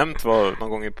 Har vi nämnt någon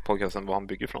gång i podcasten vad han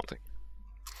bygger för någonting?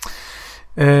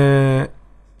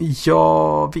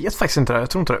 Jag vet faktiskt inte det. Jag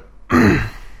tror inte det.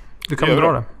 Du kan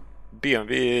dra det.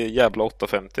 BMW jävla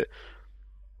 850.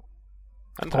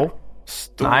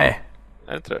 Stor. Nej.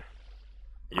 Är det inte det?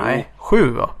 Jo. Nej,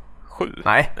 7 va? 7?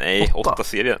 Nej, 8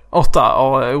 serien. 8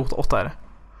 är det.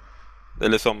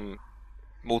 Eller som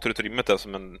motorutrymmet är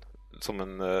som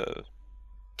en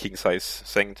king size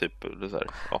säng typ eller så här.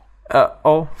 Ja.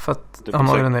 Ja, för att han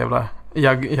har ju den jävla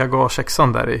Jaguar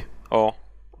 6an där i. Ja.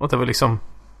 Och det var liksom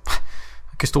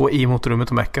ska stå i motorrummet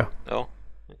och mecka. Ja,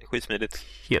 skitsmidigt.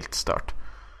 Helt stört.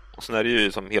 Och sen är det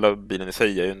ju som hela bilen i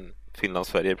sig är ju en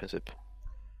Finlandsfärja i princip.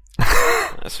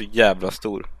 Den är så jävla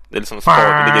stor. Det är liksom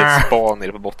det ligger ett spa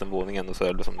nere på bottenvåningen och så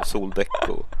är det som soldäck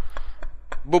och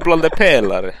bubblande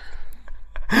pelare.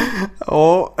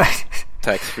 Ja.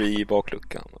 Tax-free i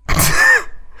bakluckan.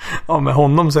 Ja, med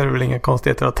honom så är det väl inga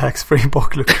konstigheter att tax-free i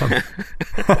bakluckan.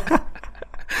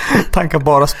 Tankar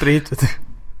bara sprit, vet du.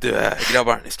 Du,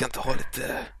 grabbar, ni ska inte ha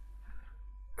lite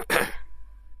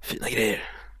fina grejer.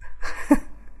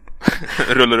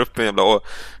 Rullar upp en jävla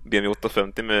BMW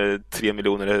 850 med 3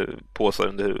 miljoner påsar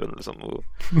under huvudet liksom, och...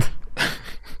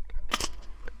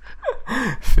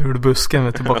 Ful busken,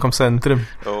 vet du, bakom centrum.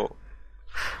 Ja.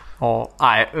 Ja,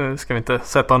 nej, ska vi inte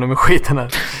sätta honom i skiten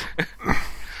här.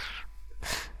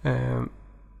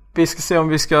 Vi ska se om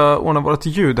vi ska ordna vårt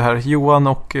ljud här. Johan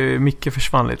och Micke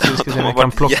försvann lite. Vi ska se om vi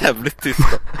kan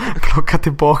plocka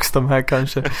tillbaks dem här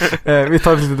kanske. Vi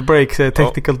tar ett litet break,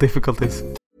 technical difficulties.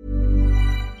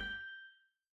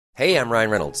 Hey, I'm Ryan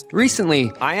Reynolds. Recently,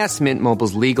 I asked Mint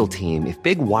Mobile's legal team if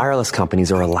big wireless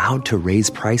companies are allowed to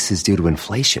raise prices due to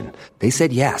inflation. They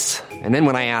said yes. And then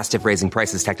when I asked if raising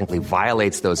prices technically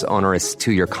violates those onerous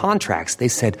 2-year contracts, they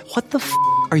said, "What the f***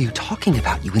 are you talking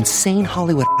about, you insane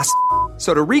Hollywood ass?"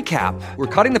 So to recap,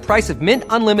 we're cutting the price of Mint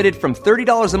Unlimited from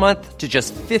 $30 a month to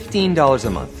just $15 a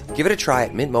month. Give it a try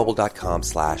at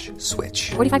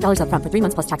mintmobile.com/switch. $45 up front for 3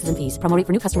 months plus taxes and fees. Promo rate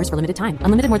for new customers for limited time.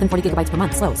 Unlimited more than 40 gigabytes per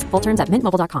month slows. Full terms at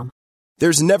mintmobile.com.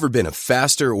 There's never been a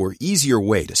faster or easier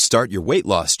way to start your weight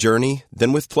loss journey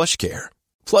than with PlushCare.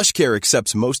 PlushCare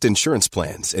accepts most insurance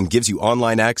plans and gives you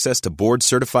online access to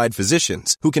board-certified physicians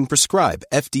who can prescribe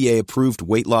FDA-approved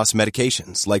weight loss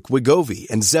medications like Wegovy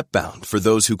and Zepbound for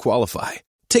those who qualify.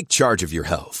 Take charge of your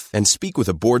health and speak with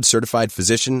a board-certified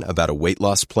physician about a weight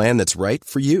loss plan that's right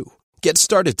for you. Get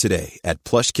started today at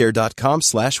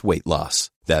plushcare.com/weightloss.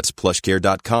 That's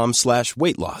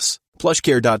plushcare.com/weightloss.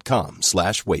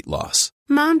 plushcare.com/weightloss.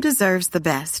 Mom deserves the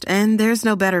best, and there's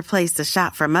no better place to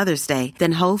shop for Mother's Day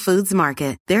than Whole Foods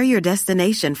Market. They're your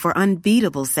destination for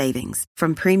unbeatable savings,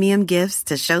 from premium gifts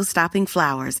to show-stopping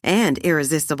flowers and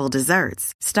irresistible desserts.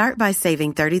 Start by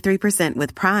saving 33%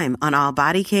 with Prime on all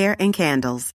body care and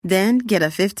candles. Then get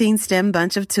a 15-stem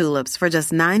bunch of tulips for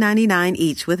just $9.99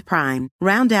 each with Prime.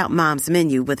 Round out Mom's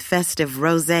menu with festive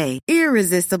rosé,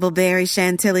 irresistible berry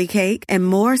chantilly cake, and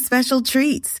more special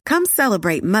treats. Come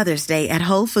celebrate Mother's Day at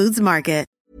Whole Foods Market.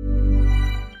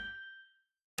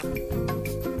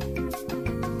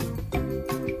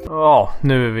 Ja,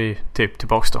 nu är vi typ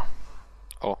tillbaks då.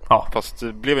 Ja, fast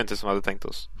det blev inte som vi hade tänkt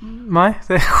oss. Nej,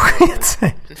 det skit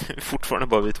sig. Fortfarande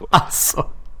bara vi två.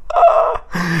 Alltså.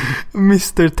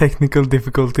 Mr. Technical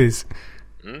Difficulties.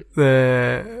 Det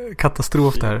är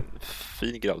katastrof där.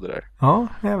 Fin grabb det där. Ja,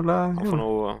 jävla. Han får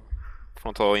nog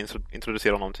ta och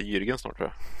introducera honom till Jürgen snart, tror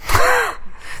jag.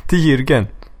 Till Jürgen?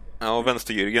 Ja,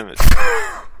 vänster-Jürgen.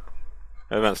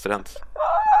 Jag är vänsterhänt.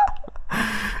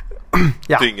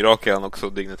 Ja. Dyngraka han också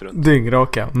dygnet runt.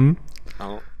 Dyngraka,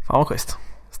 Ja. Fan vad schysst.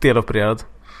 Stelopererad.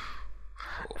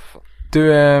 Du,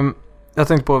 jag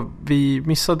tänkte på, vi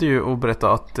missade ju att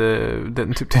berätta att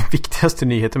den viktigaste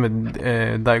nyheten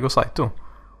med Daigo Saito.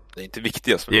 Det är inte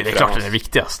viktigast. Men det är klart den är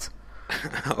viktigast.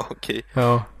 Okej.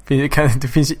 Ja, det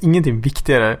finns ju ingenting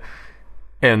viktigare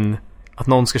än att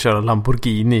någon ska köra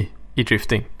Lamborghini i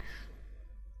drifting.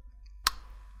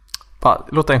 Bara,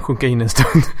 låt den sjunka in en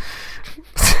stund.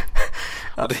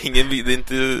 Ja, det är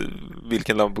inte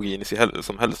vilken Lamborghini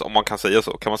som helst, om man kan säga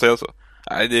så. Kan man säga så?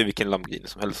 Nej, det är vilken Lamborghini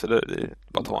som helst. Eller det är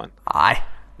bara att ta en.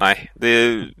 Nej, det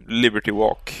är Liberty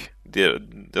Walk.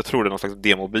 Jag tror det är någon slags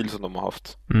demobil som de har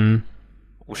haft.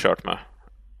 Och kört med.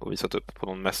 Och visat upp på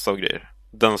någon mässa och grejer.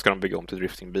 Den ska de bygga om till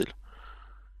driftingbil.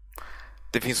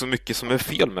 Det finns så mycket som är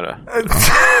fel med det.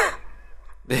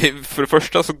 Det är, för det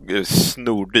första så är det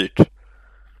snordyrt.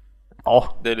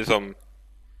 Ja. Det är liksom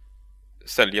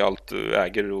sälja allt du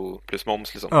äger och plus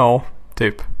moms liksom. Ja,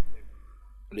 typ.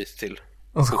 Lite till.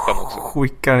 Och så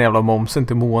skickar den jävla momsen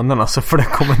till månen alltså, för det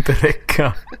kommer inte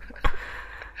räcka.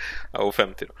 Ja, och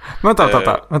 50 då.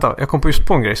 Vänta. Jag kom på just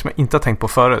på en grej som jag inte har tänkt på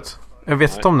förut. Jag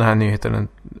vet inte om den här nyheten.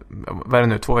 Vad är det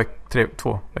nu? 2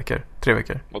 veckor? 3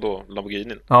 veckor? Vadå?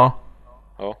 Lamborghini? Ja.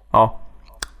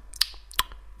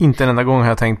 Inte en enda gång har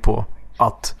jag tänkt på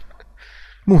att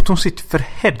motorn sitter för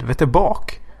helvete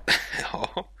bak. Ja,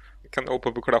 kan du hoppa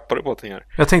upp och klappa dig på ting här.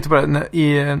 Jag tänkte bara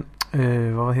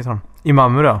vad heter han? I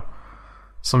Mamura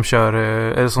som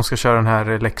ska köra den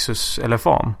här Lexus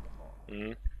LFA'n.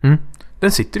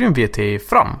 Den sitter ju en VT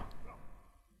fram.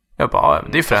 Jag bara,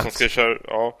 det är fränt.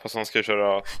 Fast han ska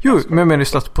köra. Jo, men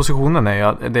just att positionen är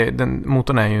ju den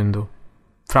motorn är ju ändå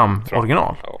fram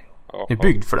original. är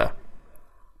byggd för det.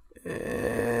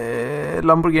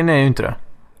 Lamborghini är ju inte det.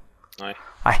 Nej.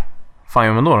 Fan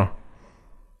gör man då?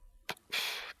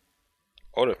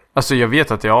 Har du? Alltså jag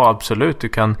vet att absolut du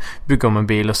kan bygga om en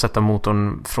bil och sätta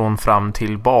motorn från fram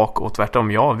till bak och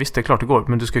tvärtom. Ja, visst det är klart det går.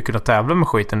 Men du ska kunna tävla med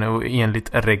skiten enligt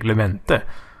reglemente.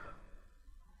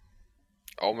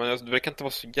 Ja, men det verkar inte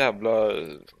vara så jävla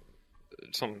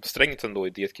som strängt ändå i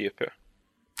DTGP.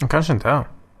 Kanske inte är.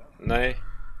 Nej.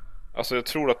 Alltså jag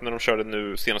tror att när de körde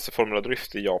nu senaste Formula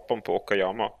Drift i Japan på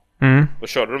Okayama, då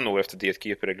körde de nog efter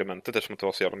DTGP-reglementet eftersom det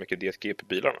var så jävla mycket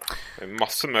DTGP-bilar med.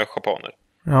 Massor med japaner.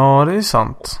 Ja, det är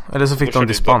sant. Eller så fick de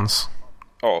dispens.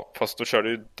 Ja, fast då körde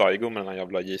ju Daigo med den här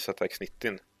jävla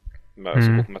JZX-90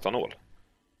 som går på metanol.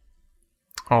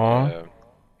 Ja.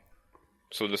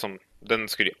 Så liksom, den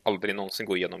skulle ju aldrig någonsin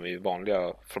gå igenom i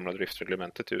vanliga Formula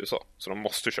Drift-reglementet i USA. Så de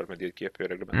måste köra med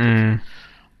DTGP-reglementet.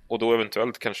 Och då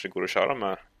eventuellt kanske det går att köra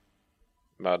med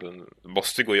den.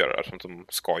 Måste gå att göra det som de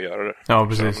ska göra det. Ja,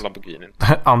 precis. Lamborghini.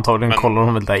 Antagligen kollar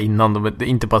de väl där innan. Det är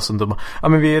inte bara som de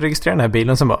men vi registrerar den här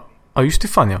bilen. Sen bara, just det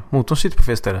fan ja. Motorn sitter på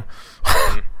fel ställe.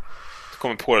 Du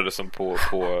kommer på det som på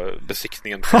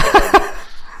besiktningen.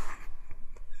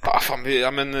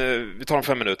 Vi tar om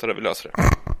 5 minuter och vi löser det.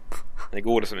 Det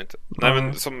går det som inte. Nej,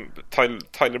 men som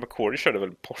Tyler McCordy körde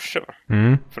väl Porsche va?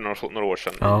 För några år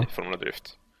sedan i Formula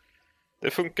Drift. Det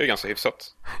funkar ganska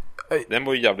hyfsat. Den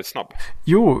var ju jävligt snabb.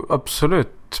 Jo,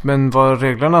 absolut. Men var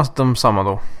reglerna de samma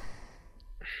då?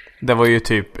 Det var ju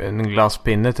typ en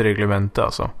glasspinne till reglementet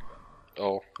alltså.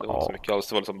 Ja, det var inte så mycket alls.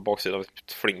 Det var liksom baksidan av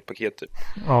ett flingpaket typ.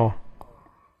 Ja.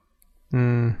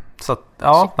 Så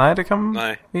att, nej det kan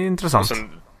bli intressant. Och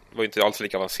sen var ju inte alls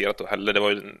lika avancerat då heller. Det var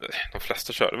ju, de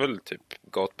flesta körde väl typ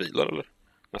gatbilar eller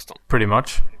nästan. Pretty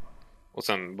much. Och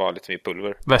sen bara lite mer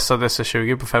pulver. Vässad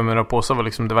SR20 på 500 påsar var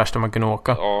liksom det värsta man kunde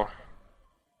åka. Ja.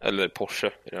 Eller Porsche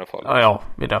i det här fallet. Ja,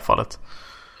 i det här fallet.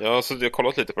 Ja, så jag har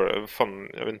kollat lite på det. Fan,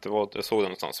 jag vet inte vad jag såg det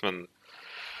någonstans. Men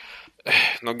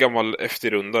någon gammal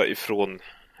efterrunda ifrån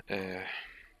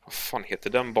vad fan heter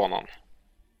den banan?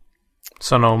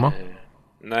 Sonoma?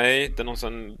 Nej, det är någon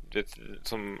sån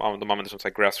som de använder som så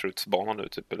här grassroots-bana nu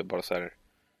typ. Eller bara så här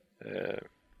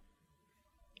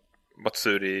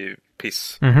Matsuri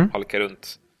piss halkar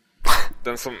runt.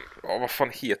 Den som, vad fan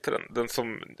heter den? Den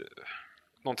som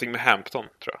någonting med Hampton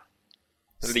tror jag.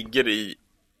 Den ligger i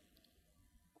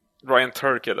Ryan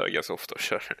Turk är där ganska ofta och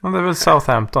kör. Ja, det är väl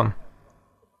Southampton.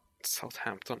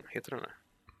 Southampton, heter den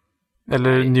det?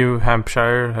 Eller New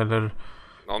Hampshire eller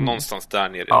någonstans där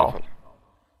nere i alla fall.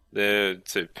 Det är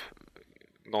typ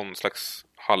någon slags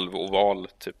halvoval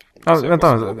typ.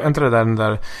 Vänta, inte det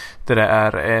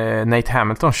där är Nate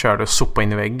Hamilton körde och sopa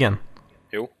in i väggen.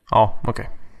 Jo. Ja, okej.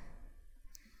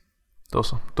 Då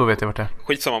så, då vet jag vart det är.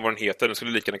 Skitsamma vad den heter, den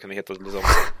skulle lika gärna kunna heta liksom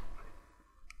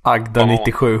Agda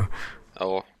 97.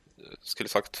 Ja, skulle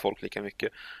sagt folk lika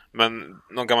mycket. Men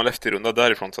någon gammal efterrunda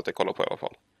därifrån så att jag kollade på i alla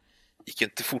fall. Gick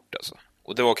inte fort alltså.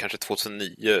 Och det var kanske 2009,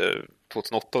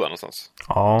 2008 där någonstans.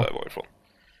 Ja. Där var ifrån.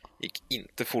 Gick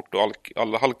inte fort och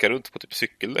alla halkade runt på typ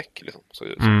cykeldäck liksom. Så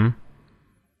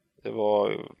det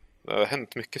har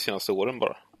hänt mycket senaste åren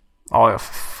bara. Ja,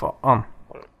 fan.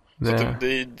 Så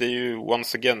det är ju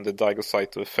once again the Daigo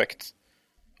Saito effect.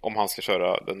 Om han ska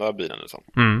köra den där bilen liksom.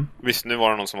 Visst, nu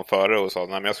var det någon som var före och sa nej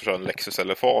men jag ska köra en Lexus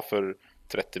LFA för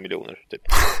 30 miljoner typ.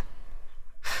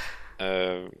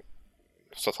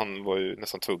 Så att han var ju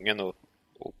nästan tvungen att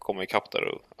komma ikapp där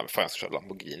och fan jag ska köra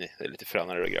Lamborghini. Det är lite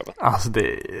fränare grabben. Alltså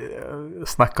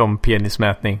snacka om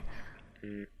penismätning.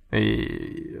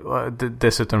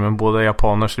 Dessutom med båda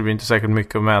japaner så det blir inte säkert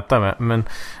mycket att mäta med. Men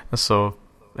alltså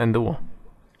ändå.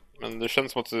 Men det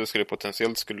känns som att det skulle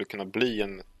potentiellt kunna bli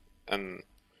en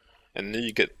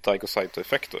ny Daigo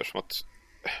Saito-effekt då, som att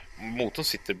motorn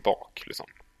sitter bak liksom,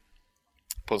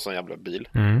 på en sån jävla bil.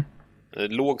 Det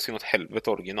låg sig något helvete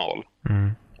original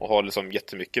och har liksom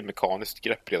jättemycket mekaniskt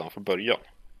grepp redan från början.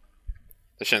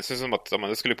 Det känns ju som att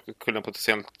det skulle kunna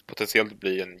potentiellt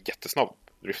bli en jättesnabb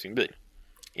driftingbil.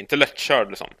 Inte lättkörd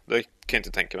liksom, det kan jag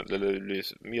inte tänka mig. Det blir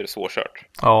mer svårkört.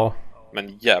 Ja.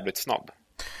 Men jävligt snabb.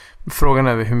 Frågan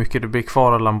är hur mycket det blir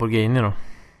kvar av Lamborghini då?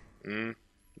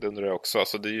 Det undrar jag också.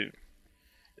 Alltså det är ju,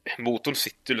 motorn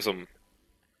sitter ju liksom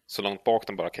så långt bak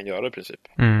den bara kan göra i princip.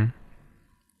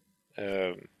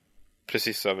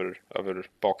 Precis över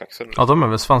bakaxeln. Ja, de är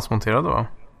väl svansmonterade va?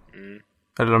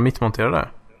 Eller är de mittmonterade?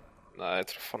 Nej,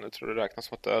 jag tror det räknas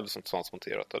som att det är liksom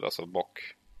svansmonterat. Eller alltså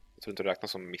bak. Jag tror inte det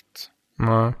räknas som mitt.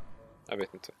 Nej. Jag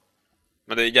vet inte.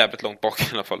 Men det är jävligt långt bak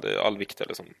i alla fall. Det är all vikt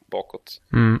liksom bakåt.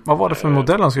 Vad var det för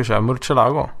modell han skulle köra?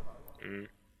 Murcielago?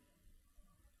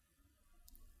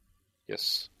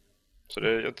 Yes. Så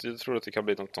jag tror att det kan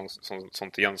bli något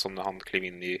sånt igen som när han klev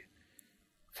in i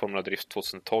Formula Drift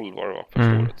 2012 var det var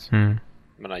första året. Med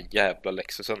den här jävla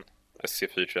Lexusen,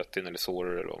 SC430 eller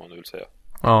Soarer eller vad man nu vill säga.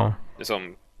 Ja. Det är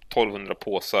som 1200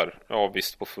 påsar, ja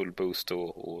visst på full boost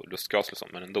och lustgas liksom,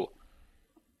 men ändå.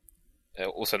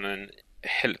 Och sen en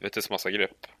helvetes massa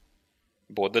grepp.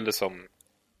 Både liksom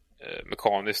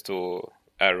mekaniskt och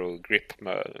aero grip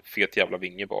med fet jävla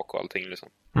vinge bak och allting liksom.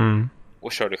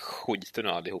 Och körde skiten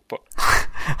allihopa.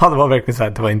 Ja, det var verkligen så här,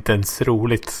 det var inte ens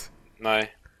roligt.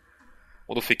 Nej.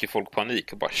 Och då fick ju folk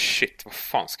panik och bara shit, vad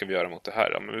fan ska vi göra mot det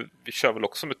här? Ja, men vi kör väl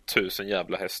också med 1000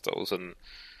 jävla hästar och sen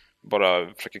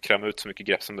bara försöker kräma ut så mycket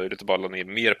grepp som möjligt och bara lägga ner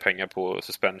mer pengar på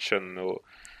suspension och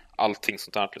allting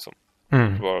sånt där liksom.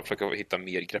 Bara försöka hitta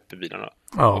mer grepp i bilarna.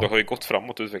 Och det har ju gått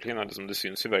framåt utvecklingen liksom, det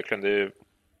syns ju verkligen. Det är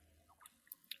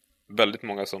väldigt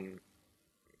många som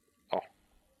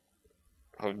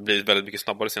har blivit väldigt mycket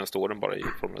snabbare de senaste åren bara i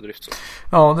Formula Drift så.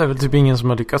 Ja, det är väl typ ingen som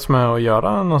har lyckats med att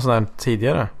göra någon sån där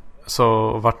tidigare.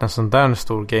 Så varit en sån där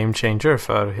stor game changer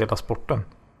för hela sporten.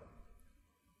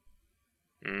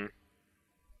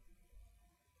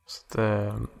 Så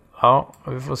det, ja,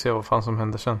 vi får se vad fan som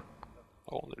händer sen.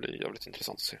 Ja, det blir jävligt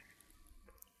intressant att se.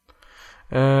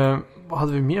 Vad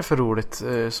hade vi mer för roligt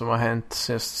som har hänt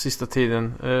sista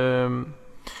tiden?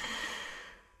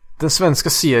 Den svenska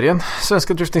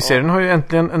drifting-serien har ju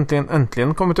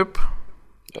äntligen kommit upp.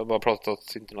 Jag har bara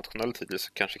pratat internationellt tidigare,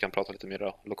 så kanske kan prata lite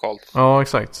mer lokalt. Ja,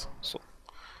 exakt. Så.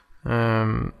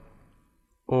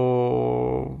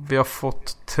 Och vi har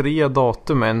fått 3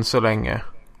 datum än så länge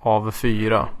av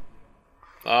 4.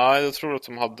 Nej, jag tror att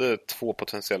de hade 2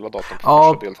 potentiella datum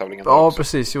på första deltävlingen. Ja,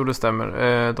 precis. Jo, det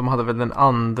stämmer. De hade väl den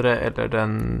 2 eller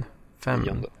den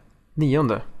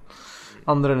 9:e.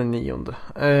 2 eller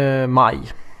 9:e. Maj.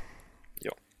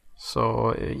 Ja.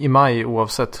 Så i maj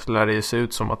oavsett lär det se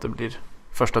ut som att det blir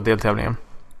första deltävlingen.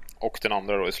 Och den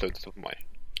andra då i slutet på maj.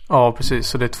 Ja, precis.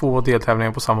 Så det är 2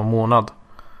 deltävlingar på samma månad.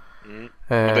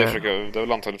 Det är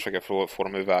väl antagligen försöka få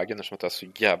dem i vägen eftersom det är så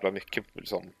jävla mycket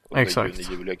liksom, exakt.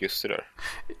 Juni, juli, augusti där.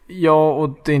 Ja,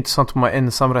 och det är inte sant att man har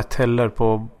ensam rätt heller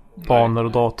på banor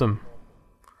och datum.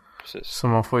 Precis. Så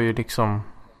man får ju liksom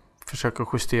försöka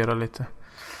justera lite.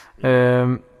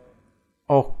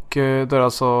 Och då är det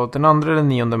alltså den 2 eller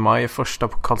 9 maj, första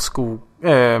på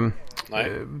Karlskoga.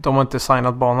 De har inte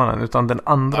signat banan än, utan den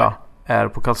andra är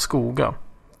på Karlskoga.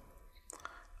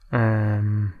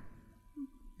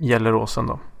 Gelleråsen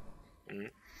då.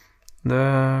 Det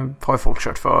har ju folk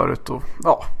kört förut och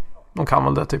ja, de kan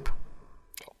väl det typ.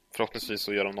 Ja, förhoppningsvis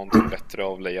så gör de någonting bättre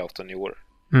av layouten i år.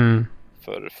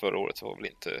 För förra året var väl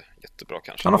inte jättebra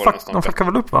kanske. Ja, de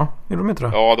fuckade väl upp, va? Gjorde de inte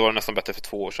det? Ja, det var nästan bättre för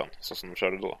 2 år sedan, så som de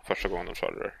körde då. Första gången de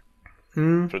körde där.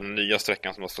 För den nya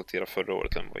sträckan som de asfalterade förra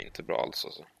året, den var inte bra alls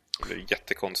alltså. Det blev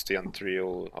jättekonstig entry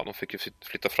och de fick ju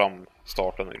flytta fram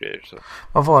starten och grejer så.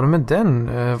 Vad var det med den?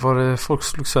 Var det folk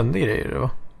slog sönder grejer,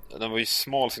 va? Den var ju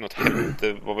smal sin åt helvete.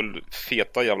 Det var väl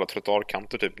feta jävla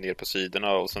trottoarkanter typ ner på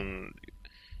sidorna och sen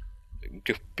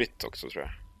guppigt också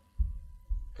tror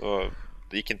jag.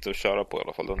 Det gick inte att köra på i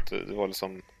alla fall. Det var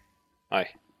liksom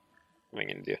nej. Det var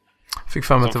ingen idé. Fick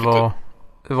fram att det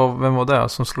var vem var det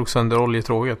som slog sönder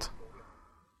oljetråget?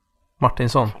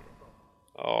 Martinsson.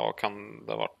 Ja, kan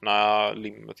det ha varit? Nej,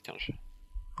 limmet kanske.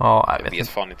 Ja, jag vet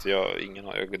inte. Fan inte. Ingen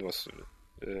har ögat. Det var så,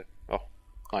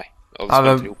 nej.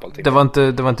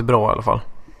 Det var inte bra i alla fall.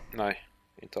 Nej,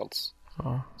 inte alls.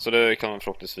 Ja. Så det kan de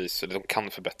förhoppningsvis, eller de kan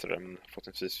förbättra det, men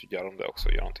förhoppningsvis gör de det också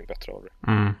och gör någonting bättre av det.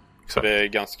 Så det är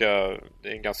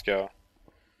en ganska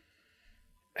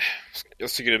jag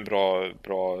tycker det är en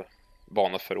bra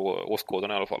bana för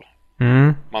åskådarna i alla fall.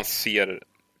 Man ser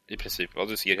i princip,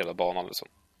 du ser hela banan liksom.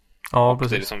 Ja,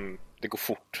 precis. Det är liksom, det går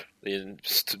fort. Det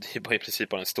är bara i princip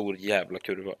bara en stor jävla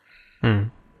kurva.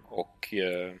 Och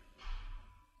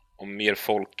om mer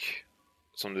folk,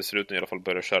 som det ser ut nu i alla fall,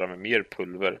 börjar köra med mer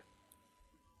pulver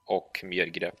och mer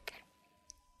grepp,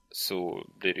 så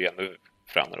blir det ännu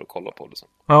fränare att kolla på liksom.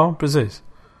 Ja, precis.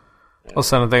 Och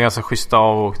sen att det är ganska schyssta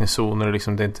avåkningszoner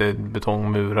liksom, det är inte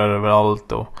betongmurar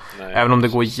överallt och även om det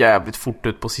går jävligt fort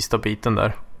ut på sista biten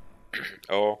där.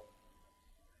 Ja.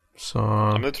 Så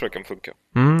men det tror jag kan funka.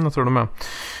 Jag tror det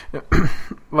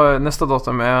med. Nästa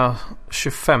datum är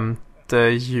 25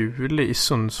 juli i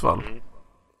Sundsvall.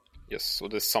 Yes, och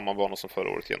det är samma bana som förra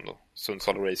året igen då.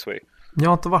 Sundsvall Raceway. Jag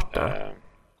har inte varit där.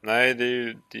 Nej, det är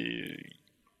ju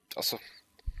alltså,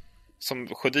 som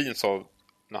Sjödin sa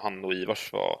när han och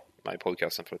Ivars var med i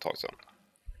podcasten för ett tag sedan.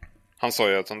 Han sa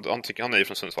ju att han är ju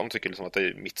från Sundsvall. Han tycker liksom att det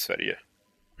är mitt Sverige.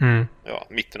 Ja,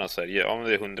 mitten av Sverige. Ja, men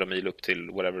det är 100 mil upp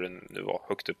till whatever det nu var.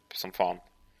 Högt upp som fan.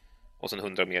 Och sen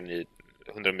 100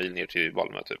 mil ner till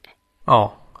Malmö typ.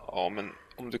 Ja. Ja, men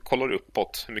om du kollar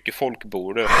uppåt, hur mycket folk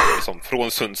bor det liksom,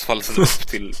 från Sundsvall sen upp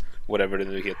till whatever det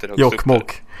nu heter.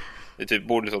 Jokkmokk. Det typ,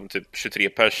 bor liksom typ 23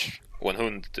 pers och en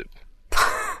hund typ.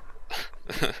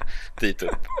 Dit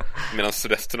upp. Medan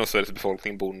resten av Sveriges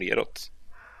befolkning bor neråt.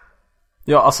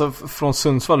 Ja, alltså från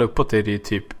Sundsvall uppåt är det ju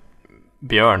typ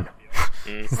björn.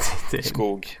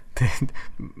 Skog.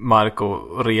 Mark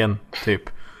och ren typ.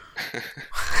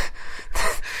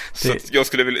 Så jag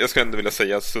skulle ändå vilja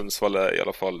säga att Sundsvall är i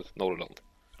alla fall Norrland.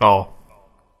 Ja.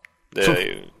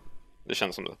 Det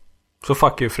känns som det. Så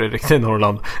fuck you Fredrik, det är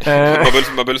Norrland. Man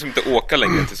behöver liksom inte åka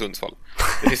längre till Sundsvall.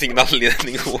 Det finns ingen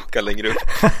anledning att åka längre upp.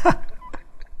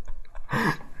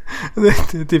 Det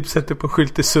är typ sätter på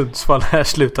skylt i Sundsvall, här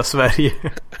slutar Sverige.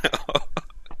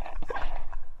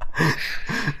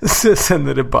 Sen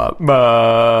är det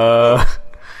bara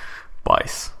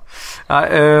bajs. Ja,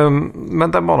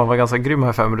 men den banan var ganska grym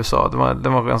här för mig, du sa.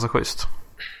 Den var ganska schysst.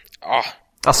 Ja.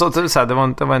 Alltså det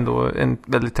var ändå en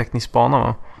väldigt teknisk bana,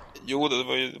 va? Jo, det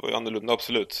var ju annorlunda,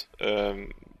 absolut.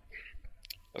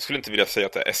 Jag skulle inte vilja säga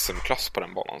att det är SM-klass på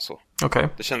den banan så. Okay.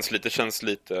 Den känns lite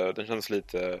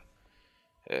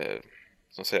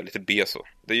som säger lite B så.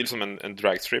 Det är ju liksom en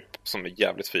dragstrip som är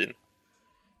jävligt fin.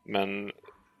 Men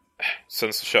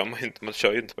sen så kör man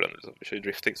kör ju inte på den liksom. Vi kör ju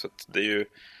drifting så att det är ju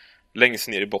längst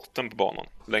ner i botten på banan,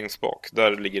 längst bak.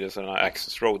 Där ligger det sådana här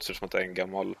access roads som att det är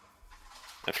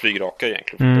en flygraka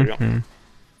egentligen från början.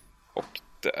 Och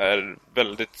det är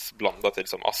väldigt blandat i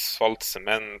liksom asfalt,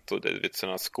 cement och det är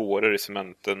sådana skåror i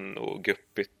cementen och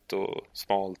guppigt och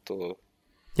smalt och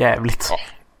jävligt.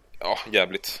 Ja,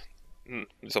 jävligt.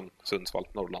 Liksom Sundsvall,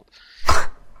 Norrland.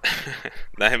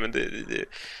 Nej, men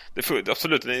det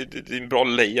absolut, det är en bra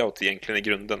layout egentligen i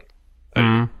grunden.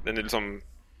 Den är liksom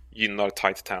gynnar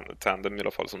tight tandem i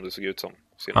alla fall som det såg ut som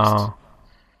senast.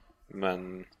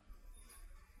 Men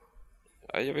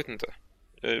jag vet inte.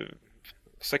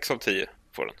 6 av 10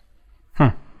 får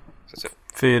den.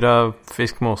 4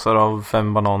 fiskmåsar av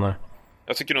 5 bananer.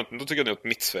 Då tycker jag att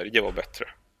mitt Sverige var bättre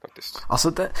faktiskt.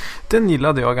 Alltså den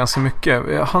gillade jag ganska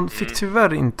mycket. Han fick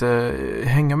tyvärr inte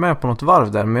hänga med på något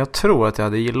varv där, men jag tror att jag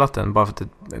hade gillat den bara för att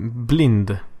det är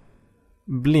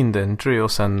blind entry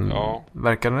och sen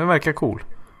verkar cool.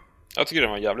 Jag tycker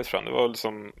den var jävligt frän. Det var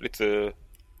liksom lite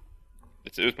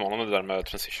utmanande där med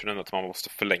transitionen, att man måste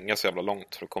förlänga så jävla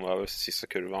långt för att komma över sista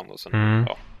kurvan och sen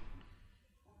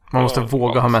man måste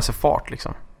våga ha med sig fart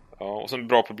liksom. Ja, och sen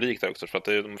bra publik där också för att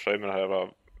de kör med det här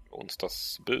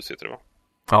onsdagsbus heter det, va?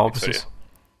 Ja, precis.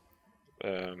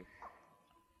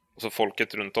 Och så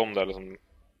folket runt om där liksom,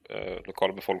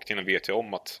 lokala befolkningen vet ju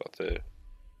om att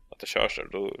det körs där.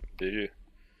 Då blir det ju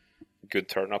good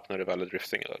turn-up när det väl är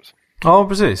drifting där liksom. Ja,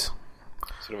 precis.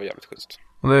 Så det var jävligt schysst.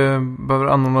 Och det behöver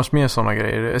anordnas mer sådana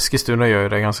grejer. Eskilstuna gör ju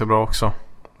det ganska bra också.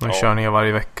 De kör ner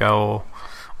varje vecka och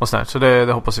sånt. Så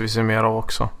det hoppas vi ser mer av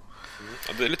också.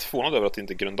 Ja, det är lite förvånad över att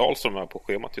inte Gröndal står med på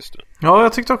schemat just nu. Ja,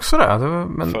 jag tyckte också det.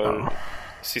 För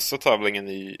sista tävlingen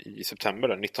i september,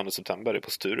 den 19 september, är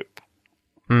på Sturup.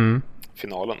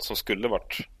 Finalen, som skulle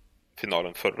varit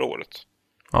finalen förra året.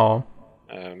 Ja.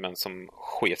 Men som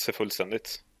sket sig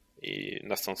fullständigt i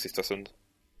nästan sista stund.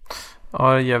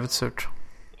 Ja, det är jävligt surt.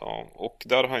 Ja, och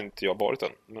där har inte jag varit än.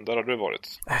 Men där har du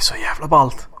varit. Det är så jävla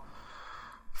ballt.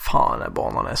 Fan, den här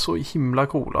banan är så himla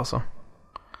cool alltså.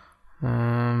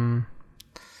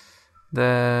 Det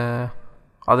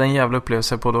är en jävla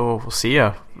upplevelse på det att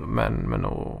se. Men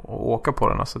att åka på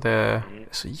den alltså. Det är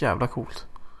så jävla coolt.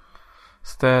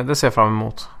 Så det ser jag fram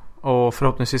emot. Och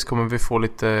förhoppningsvis kommer vi få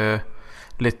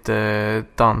lite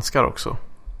danskar också.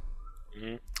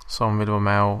 Som vill vara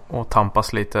med och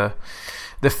tampas lite.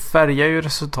 Det färgar ju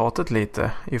resultatet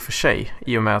lite i och för sig.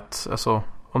 I och med att alltså,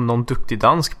 om någon duktig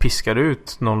dansk piskar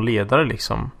ut någon ledare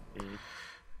liksom.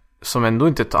 Som ändå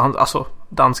inte alltså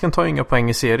dansken tar ju inga poäng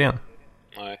i serien.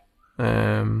 Nej.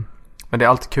 Men det är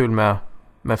alltid kul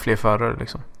med fler förare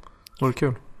liksom. Det är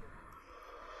kul.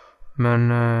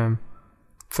 Men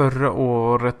förra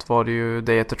året var det ju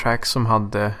Day at the Track som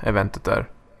hade eventet där.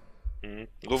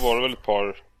 Då var det väl ett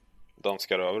par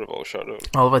danskar över och körde.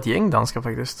 Ja, det var ett gäng danskar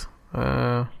faktiskt.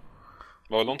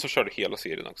 Var det någon som körde hela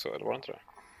serien också, eller var det inte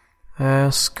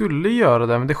det? Skulle göra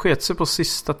det, men det sket sig på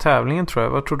sista tävlingen tror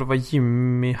jag. Jag tror det var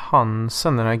Jimmy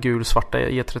Hansen, den här gul-svarta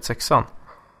E36an.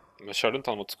 Men körde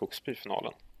inte han mot Skogsby i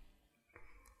finalen?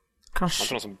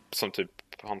 Kanske. Han som typ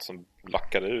han som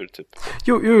lackade ur typ.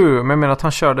 Jo, men jag menar att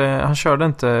han körde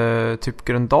inte typ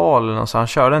Gröndal eller något, så han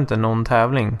körde inte någon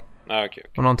tävling. Nej, okej.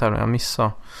 Och någon tävling han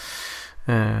missade.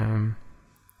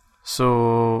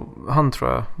 Så han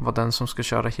tror jag var den som ska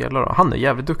köra hela då. Han är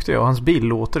jävligt duktig och hans bil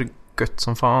låter gött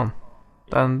som fan.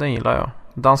 Den gillar jag.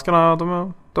 Danskarna,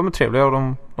 de är trevliga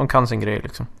och de kan sin grej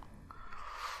liksom.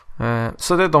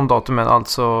 Så det är de datumen,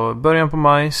 alltså början på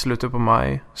maj, slutet på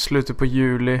maj, slutet på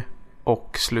juli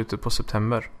och slutet på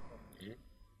september.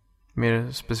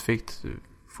 Mer specifikt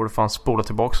får du fan spola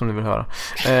tillbaka om du vill höra.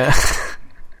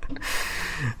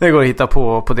 Det går att hitta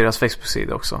på deras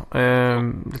Facebook-sida också.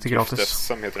 Lite gratis. Drift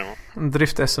SM heter det, va?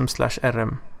 Drift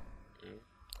SM/RM.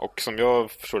 Och som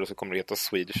jag förstår det så kommer det heta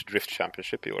Swedish Drift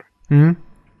Championship i år.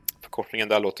 Förkortningen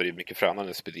där låter ju mycket fränare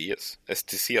än SPDS.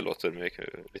 STC låter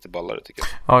lite ballare, tycker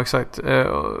jag. Ja, exakt.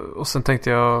 Och sen tänkte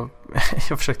jag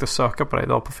försökte söka på det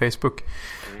idag på Facebook.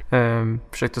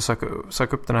 Försökte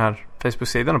söka upp den här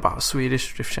Facebook-sidan och bara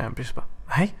Swedish Drift Championship.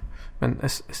 Nej, men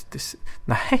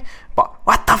nej, bara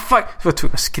what the fuck. Så jag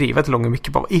tvungen att skriva till långt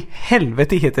mycket. Bara i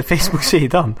helvete heter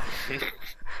Facebook-sidan.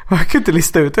 Jag kunde inte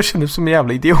lista ut. Jag kände som en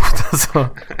jävla idiot alltså.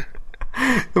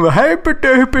 Jag bara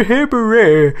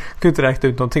kunde inte räkna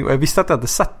ut någonting. Och jag visste att jag hade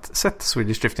sett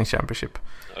Swedish Drifting Championship.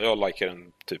 Jag likade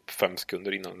den typ 5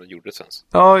 sekunder innan den gjorde det sen.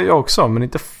 Ja, jag också. Men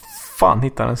inte fan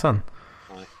hittade den sen.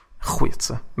 Nej. Skit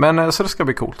sig. Men så det ska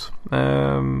bli coolt.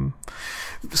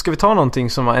 Ska vi ta någonting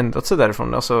som har ändrat sig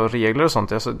därifrån? Alltså regler och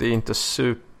sånt. Alltså, det är inte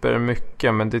super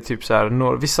mycket. Men det är typ så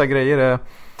här. Vissa grejer är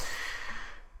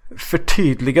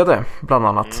förtydligade bland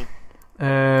annat.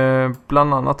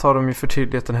 Bland annat har de ju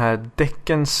förtydligat den här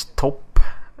däckens topp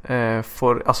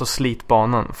alltså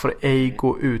slitbanan får ej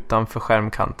gå utanför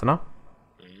skärmkanterna.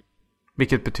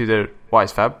 Vilket betyder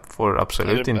Wisefab får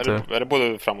absolut inte. Är det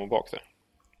både fram och bak där?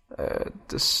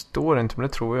 Det står inte, men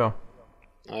det tror jag.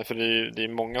 Nej, för det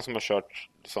är många som har kört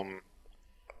som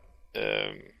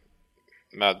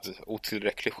med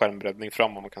otillräcklig skärmbreddning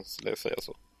fram, om man kan säga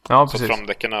så. Ja, så precis.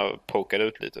 framdäckarna pokar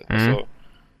ut lite. Alltså,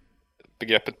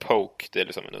 begreppet poke, det är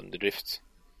liksom en underdrift.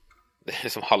 Det är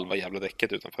liksom halva jävla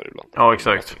däcket utanför ibland. Ja,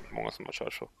 exakt. Många som har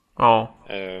kört så. Ja.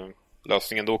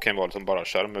 Lösningen då kan vara liksom bara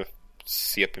köra med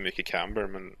CP mycket camber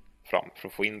men fram för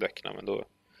att få in däcken, men då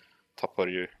tappar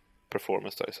du ju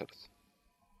performance där istället.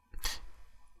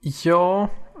 Ja,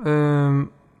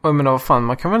 jag menar vad fan,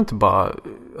 man kan väl inte bara,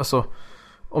 alltså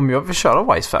om jag vill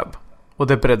köra Wisefab och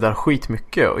det breddar skit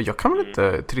mycket och jag kan väl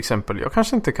inte, till exempel, jag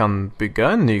kanske inte kan bygga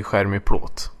en ny skärm i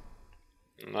plåt.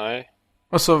 Nej.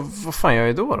 Alltså, vad fan gör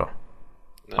jag då? Nej,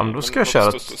 ja, men då ska jag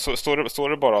köra... Står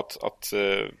det bara att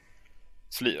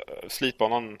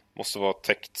slitbanan måste vara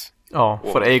täckt? Ja,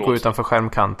 får ej gå utanför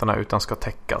skärmkanterna utan ska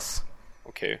täckas.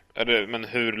 Okej. Men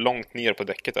hur långt ner på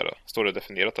däcket är det? Står det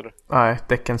definierat eller? Nej,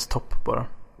 däckens topp bara.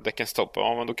 Däckens topp?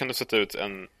 Ja, men då kan du sätta ut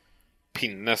en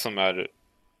pinne som är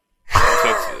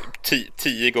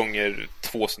 10 gånger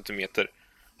 2 centimeter.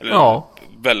 Eller en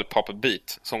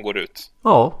wellpop-bit som går ut.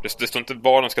 Ja. Det står inte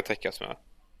var den ska täckas med.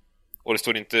 Och det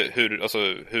står inte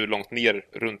hur långt ner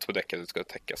runt på däcket det ska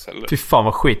täckas heller. Fy fan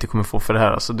vad skit du kommer få för det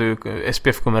här. Alltså,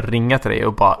 SPF kommer ringa till dig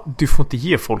och bara, du får inte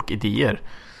ge folk idéer.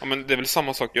 Ja, men det är väl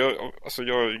samma sak. Jag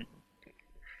är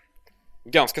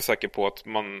ganska säker på att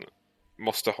man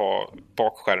måste ha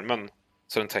bakskärmen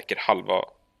så den täcker halva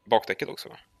bakdäcket också.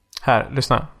 Här,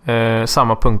 lyssna.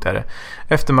 Samma punkt är det.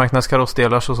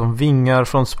 Eftermarknadskarossdelar såsom vingar,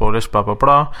 frontspoilers, bla bla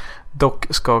bla. Dock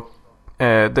ska,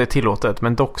 det är tillåtet,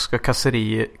 men dock ska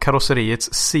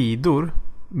karosseriets sidor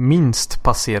minst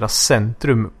passera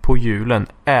centrum på hjulen,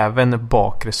 även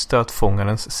bakre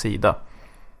stötfångarens sida.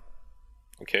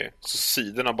 Okej, så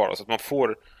sidorna bara, så att man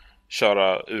får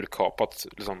köra urkapat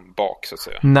liksom bak så att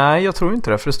säga. Nej, jag tror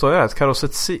inte det, för det står ju att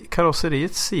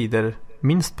karosseriets sidor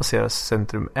minst passerar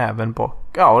centrum även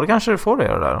bak. Ja, det kanske det får det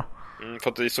göra där då. För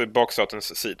att det är så i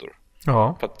bakstötens sidor.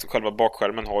 Ja. För att själva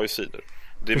bakskärmen har ju sidor.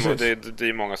 Det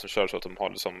är många som kör så att de har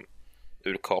liksom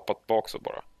urkapat bak så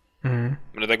bara. Men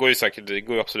det där går ju säkert, det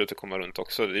går ju absolut att komma runt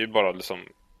också. Det är ju bara liksom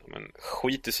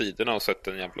skit i sidorna och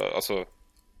sätta en jävla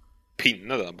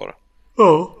pinne där bara.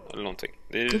 Ja. Eller någonting.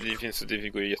 Det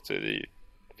går ju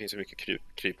det finns ju mycket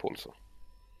kryphål så.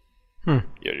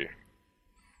 Gör det ju.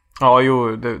 Ja,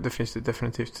 jo, det finns det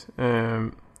definitivt.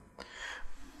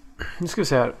 Nu ska vi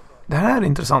se här. Det här är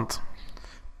intressant.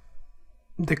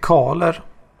 Dekaler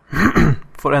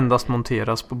får endast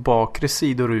monteras på bakre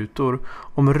sidorutor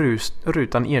om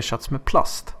rutan ersatts med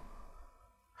plast.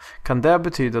 Kan det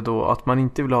betyda då att man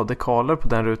inte vill ha dekaler på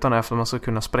den rutan efter att man ska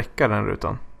kunna spräcka den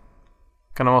rutan?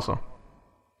 Kan det vara så?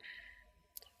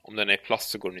 Om den är i plast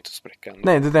så går den inte att spräcka ändå.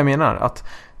 Nej, det är det jag menar. Att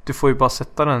du får ju bara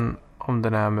sätta den om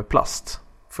den är med plast.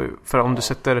 För om du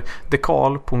sätter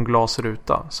dekal på en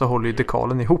glasruta så håller ju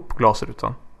dekalen ihop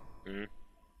glasrutan.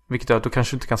 Vilket gör att du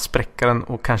kanske inte kan spräcka den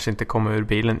och kanske inte komma ur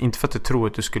bilen. Inte för att du tror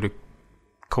att du skulle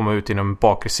komma ut inom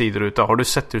bakre sidoruta. Har du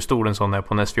sett hur stor en sån är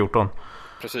på en S14?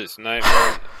 Precis, nej.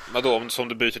 Men då, om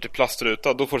du byter till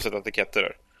plastruta, då får du sätta etiketter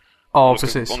där. Ja,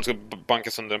 precis. Om du ska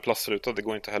banka sönder en plastruta, det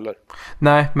går inte heller.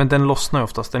 Nej, men den lossnar ju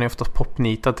oftast. Den är oftast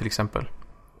popnitad till exempel.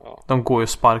 Ja. De går ju att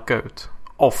sparka ut.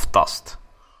 Oftast.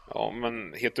 Ja,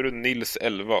 men heter du Nils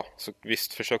 11 så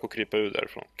visst, försök att krypa ur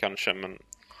därifrån. Kanske, men...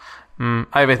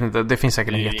 jag vet inte, det finns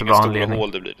säkert en jättebra anledning. Det är inga stora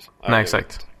hål det blir. Nej,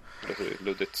 exakt. Det är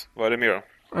luddigt. Vad är det mer då?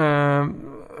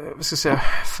 Vi ska se.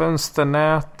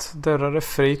 Fönsternät, dörrar är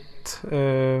fritt.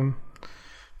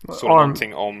 Så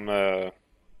någonting om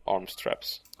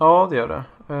armstraps? Ja, det gör det.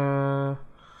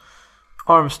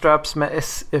 Armstraps med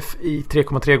SFI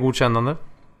 3,3 godkännande.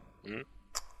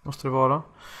 Måste det vara.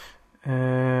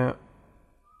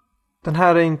 Den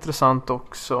här är intressant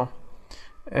också.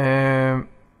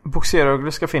 Boxeröglor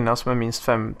ska finnas med minst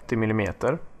 50 mm.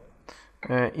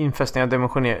 Infästningar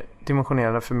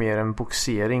dimensionerade för mer än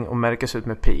boxering och märkas ut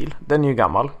med pil. Den är ju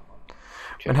gammal.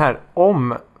 Okay. Men här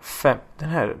den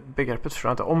här begreppet förstår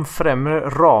jag inte. Om främre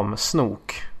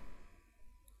ramsnok.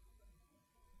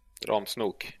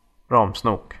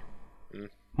 Ramsnok.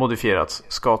 Modifierats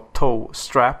ska toe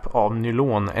strap av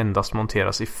nylon endast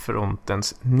monteras i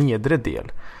frontens nedre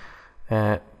del.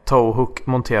 Toe hook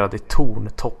monterad i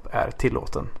torntopp är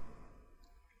tillåten.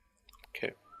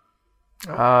 Okej.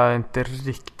 Jag är inte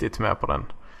riktigt med på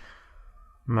den.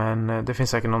 Men det finns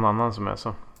säkert någon annan som är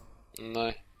så.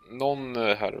 Nej. Någon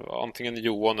här, antingen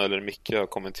Johan eller Micke har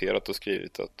kommenterat och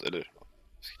skrivit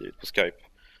på Skype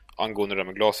angående det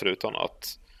med glasrutan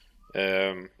att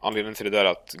anledningen till det där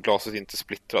är att glaset inte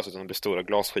splittras utan det blir stora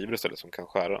glasskivor istället som kan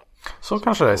skära. Så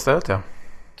kanske det är istället, ja.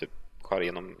 Typ skära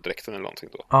igenom dräkten eller någonting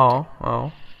då.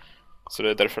 Ja. Så det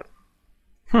är därför.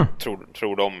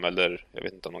 Tror de, eller jag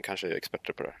vet inte om de kanske är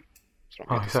experter på det här. Så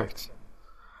de exakt.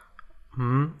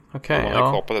 Okej, de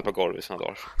har kapat ett par golv i sina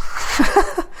dagar.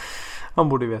 Han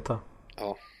borde ju veta.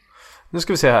 Ja. Nu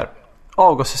ska vi se här.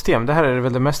 Avgassystem, det här är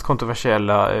väl det mest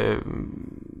kontroversiella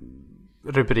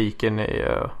rubriken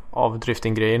av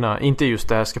driftinggrejerna. Inte just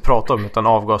det här ska prata om, utan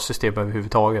avgassystem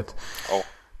överhuvudtaget.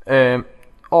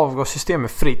 Avgassystem är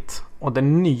fritt. Och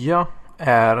den nya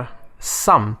är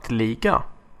samtliga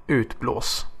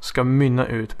utblås ska mynna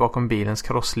ut bakom bilens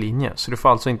karosslinje. Så du får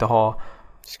alltså inte ha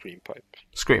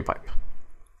screenpipe.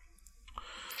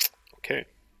 Okej.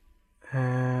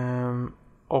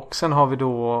 Och sen har vi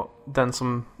då den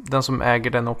som äger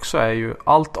den också är ju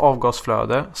allt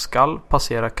avgasflöde ska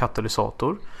passera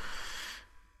katalysator.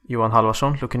 Johan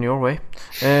Halvarsson, looking your way.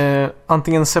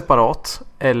 Antingen separat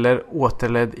eller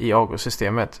återledd i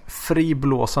avgassystemet.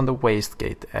 Friblåsande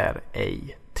wastegate är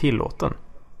ej tillåten.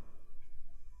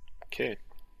 Okej.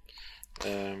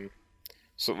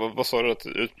 Så vad sa du att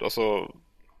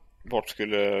vart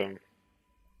skulle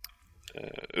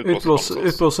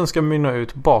utblåsen ska mynna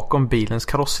ut bakom bilens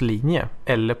karosslinje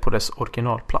eller på dess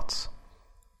originalplats.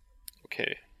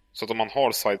 Okej. Så att om man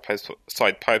har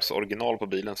sidepipes original på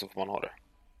bilen så får man ha det?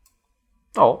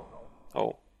 Ja.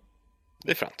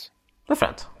 Det är fränt. Vad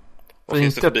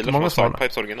finns det för bilar som har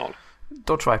sidepipes original?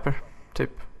 Dodge Viper,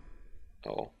 typ.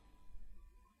 Ja.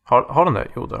 Har den det?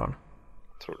 Jo, det har den.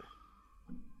 Tror du?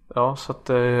 Ja, så att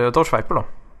Dodge Viper då.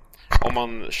 Om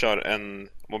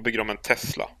man bygger om en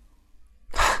Tesla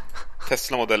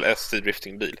modell S till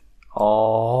driftingbil.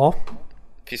 Ja.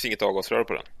 Finns inget avgasrör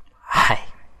på den? Nej.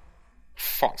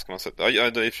 Fan ska man sätta? Ja, i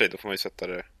och för sig då får man ju sätta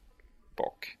det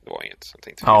bak. Det var inget. Jag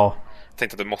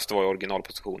tänkte att det måste vara i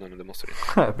originalpositionen, men det måste det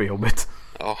inte. Det blir jobbigt.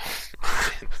 Ja.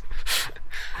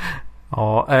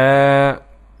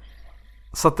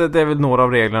 Så att det är väl några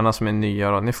av reglerna som är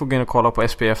nya då. Ni får gå in och kolla på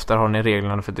SPF, där har ni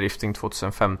reglerna för drifting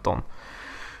 2015.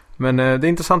 Men det är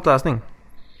intressant läsning.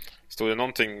 Stod det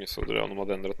någonting så där om de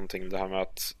hade ändrat någonting, det här med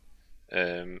att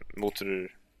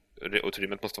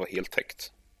motorutrymmet måste vara helt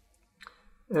täckt?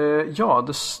 Ja,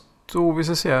 det stod, vi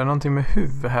ska se någonting med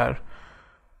huvud här.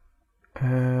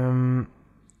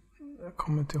 Jag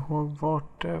kommer inte ihåg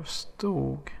vart det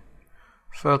stod.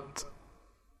 För att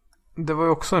det var ju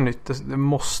också nytt. Det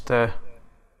måste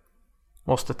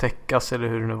täckas, eller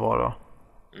hur det nu var då.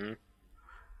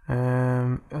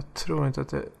 Jag tror inte att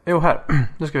det... Jo, här.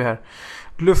 Nu ska vi här.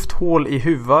 Lufthål i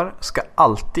huvar ska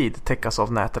alltid täckas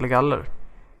av nät eller galler.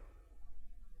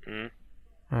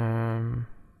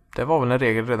 Det var väl en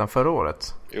regel redan förra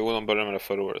året? Jo, de började med det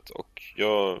förra året. Och jag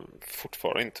har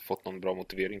fortfarande inte fått någon bra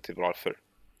motivering till varför.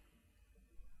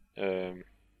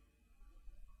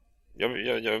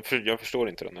 Jag förstår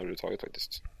inte den överhuvudtaget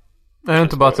faktiskt. Är det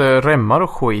inte bara att remmar och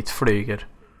skit flyger?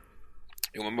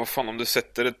 Jo, men vad fan, om du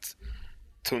sätter ett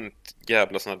tunt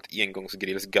jävla sånt här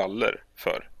engångsgrillsgaller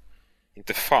för,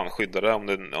 inte fan skydda det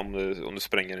om du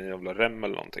spränger en jävla rem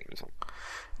eller någonting liksom.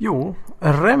 Jo,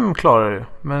 en rem klarar du,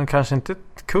 men kanske inte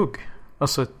ett kugg.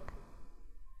 Alltså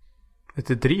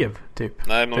Ett drev, typ.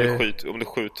 Nej, men om du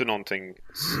skjuter någonting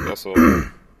alltså,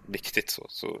 viktigt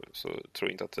så tror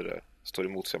jag inte att det står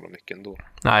emot så jävla mycket ändå.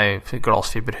 Nej, för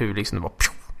glasfiberhuvud liksom, det bara...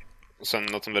 Och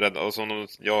sen att de är rädda, alltså,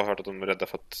 jag har hört att de är rädda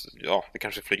för att det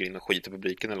kanske flyger in och skit i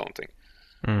publiken eller någonting.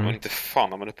 Men inte fan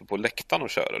när man är uppe på läktaren och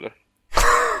kör, eller?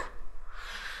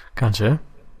 Kanske.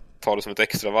 Ta det som ett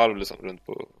extra varv liksom, runt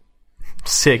på...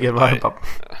 Segervarv.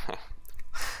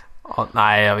 Ja,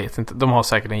 nej, jag vet inte. De har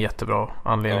säkert en jättebra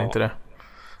anledning till det.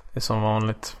 Det är som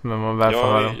vanligt. Men man väl får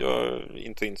höra. Jag är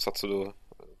inte insatt, så då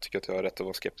tycker jag att jag har rätt att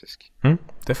vara skeptisk.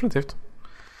 Definitivt.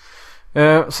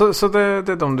 Så det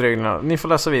är de reglerna. Ni får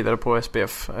läsa vidare på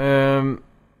SPF.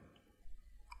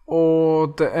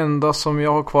 Och det enda som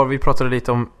jag har kvar, vi pratade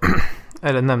lite om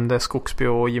eller nämnde Skogsby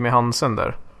och Jimmy Hansen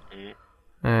där.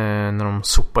 När de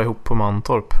sopade ihop på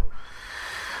Mantorp.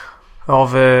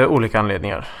 Av olika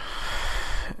anledningar.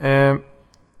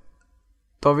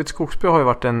 David Skogsby har ju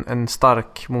varit en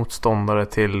stark motståndare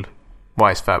till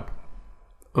Wisefab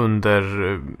under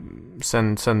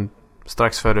sen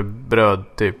strax före bröd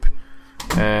typ.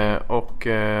 Och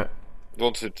det var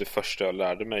inte typ det första jag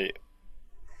lärde mig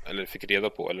eller fick reda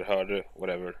på eller hörde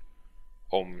whatever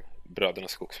om bröderna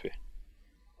Skogsby.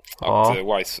 Att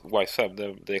Wisefab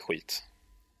det är skit.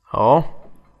 Ja.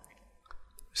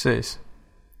 Precis.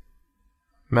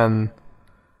 Men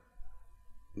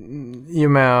i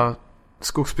och med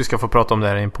Skogsby ska få prata om det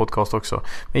här i en podcast också.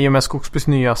 Men i och med Skogsbys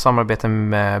nya samarbete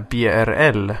med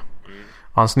BRL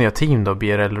och hans nya team då,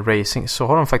 BRL Racing, så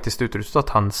har de faktiskt utrustat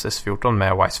hans S14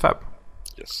 med Wisefab.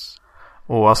 Yes.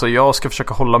 Och alltså jag ska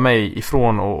försöka hålla mig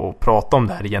ifrån och prata om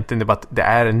det här egentligen. Det är bara att det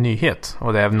är en nyhet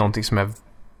och det är någonting som är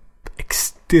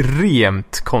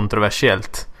extremt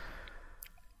kontroversiellt.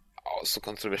 Ja, så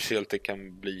kontroversiellt det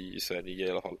kan bli i Sverige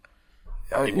i alla fall.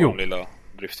 I vår lilla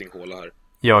driftinghåla här.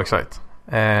 Ja, exakt.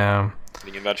 Det är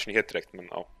ingen världsnyhet direkt, men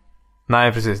ja.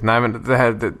 Nej, precis. Nej, men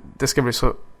det ska bli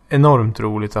så enormt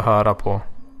roligt att höra på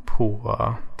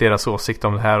deras åsikt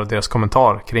om det här och deras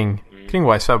kommentar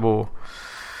kring Wisefab och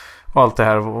allt det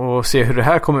här och se hur det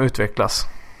här kommer utvecklas.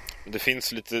 Det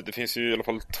finns ju i alla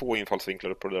fall 2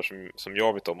 infallsvinklar på det där som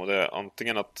jag vet om, och det är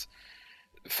antingen att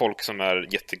folk som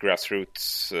är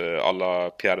jättegrassroots, alla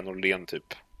Pierre Norlén typ.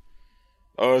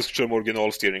 Jag ska köra med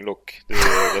original steering lock. Det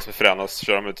är det som är fränast.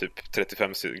 Köra med typ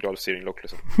 35 grader steering lock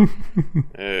liksom.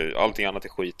 Allting annat är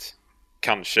skit.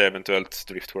 Kanske eventuellt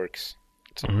Driftworks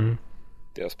som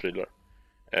deras prylar.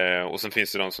 Och sen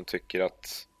finns det de som tycker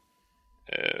att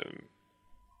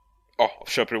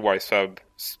köper du Wisefab,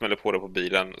 smäller på det på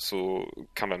bilen, så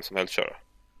kan vem som helst köra.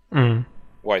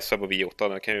 Wisefab och V8,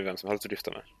 den kan ju vem som helst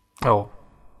drifta med. Ja.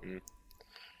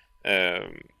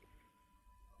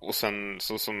 Och sen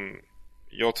så som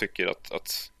jag tycker att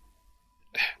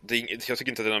jag tycker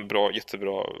inte att det är en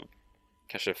jättebra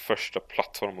kanske första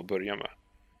plattform att börja med.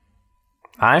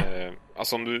 Nej.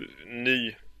 Alltså om du är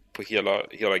ny på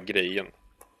hela grejen,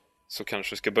 så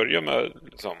kanske du ska börja med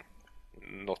liksom,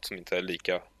 något som inte är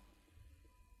lika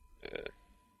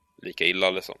illa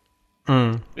liksom.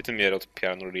 Lite mer åt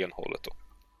Pierre Norlén-hållet då.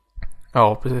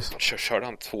 Ja, precis. Körde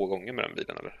han 2 gånger med den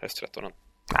bilen, eller S13?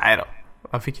 Nej då.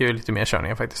 Han fick ju lite mer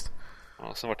körningar faktiskt.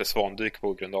 Ja, sen var det svandyk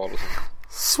på Gröndal och sånt.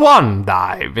 Swan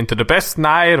dive into the best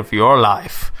night of your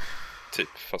life. Typ,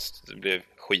 fast det blev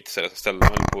skit, så jag ställde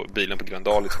mig på bilen på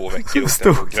Gröndal i 2 veckor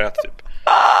och grät typ.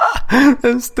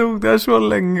 Den stod där så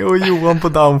länge och Johan på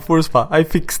Downforce bara I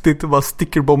fixed it och bara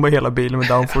stickerbomba hela bilen med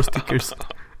Downforce stickers.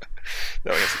 Det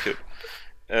var ganska kul.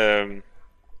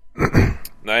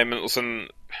 Nej, men och sen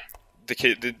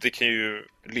det kan ju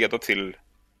leda till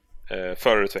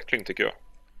förarutveckling, tycker jag.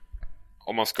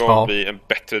 Om man ska bli en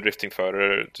bättre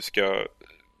driftingförare, du ska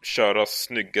köra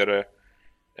snyggare,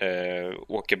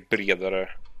 åka bredare,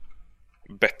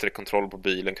 bättre kontroll på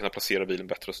bilen, kunna placera bilen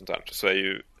bättre och sånt där, så är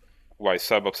ju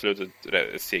Wisefab absolut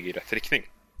ett steg i rätt riktning.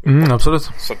 Absolut.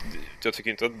 Så att, jag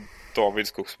tycker inte att David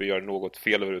Skogsby gör något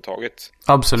fel överhuvudtaget.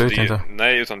 Absolut inte.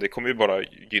 Nej, utan det kommer ju bara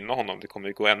gynna honom. Det kommer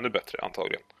ju gå ännu bättre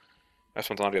antagligen.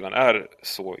 Eftersom att han redan är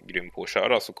så grym på att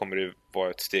köra, så kommer det vara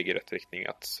ett steg i rätt riktning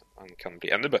att han kan bli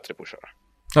ännu bättre på att köra.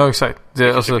 Ja, exakt.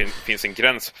 Det finns en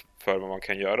gräns för vad man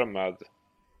kan göra med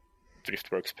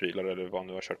Driftworks-prylar eller vad han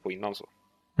nu har kört på innan så.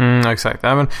 Exakt.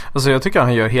 Nej, men, alltså, jag tycker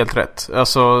han gör helt rätt.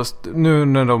 Alltså, nu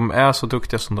när de är så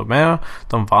duktiga som de är,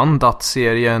 de vann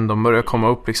DAT-serien, de börjar komma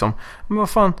upp liksom. Men vad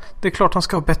fan, det är klart han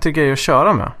ska ha bättre grejer att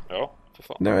köra med. Ja, för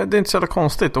fan. Det är inte så jävla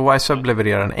konstigt. Och Wisefab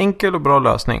levererar en enkel och bra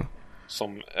lösning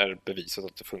som är bevisat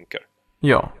att det funkar.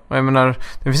 Ja, och jag menar,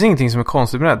 det finns ingenting som är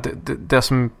konstigt med det. Det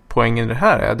som poängen i det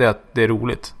här är att det är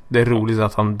roligt. Det är roligt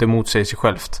att det motsäger sig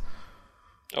självt.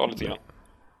 Ja, lite grann.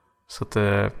 Så att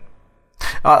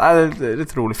Ja, det är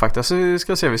lite roligt faktiskt. Så vi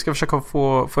ska försöka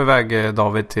få iväg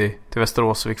David till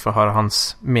Västerås så vi får höra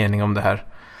hans mening om det här.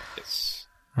 Yes.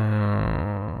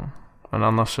 Men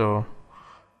annars så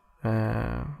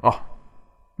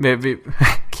vi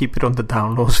keep it on the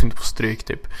download så inte på stryk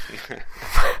typ.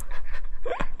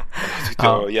 Jag tyckte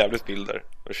jag var jävligt bilder.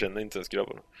 Jag känner inte ens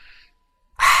grabbarna.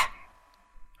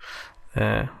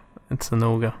 Inte så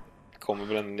noga. Kommer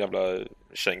väl en jävla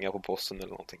känga på posten eller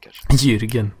någonting kanske.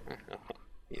 Jürgen.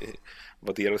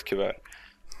 Vad deras kuvert.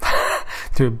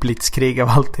 Du är blitzkrig av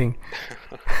allting.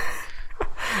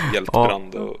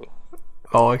 Hjältbrand och...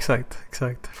 Ja, exakt.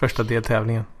 Första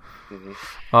deltävlingen.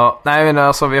 Ja, nej men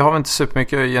alltså vi har väl inte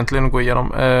supermycket egentligen att gå igenom.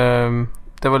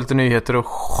 Det var lite nyheter och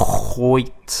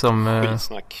skit som...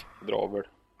 Skitsnack, dravel.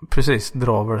 Precis,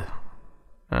 dravel.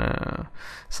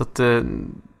 Så att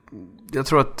jag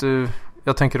tror att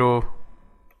jag tänker då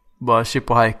bara chip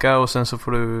och hajka och sen så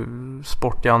får du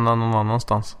sporthjärna någon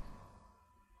annanstans.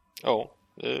 Ja,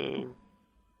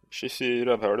 kyss i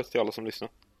rövhördet till alla som lyssnar.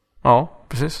 Ja,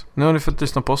 precis. Nu har ni fått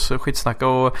lyssna på oss skitsnacka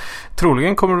och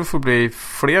troligen kommer det få bli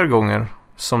fler gånger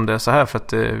som det är så här för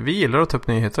att vi gillar att ta upp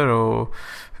nyheter och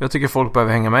jag tycker folk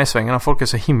behöver hänga med i svängarna. Folk är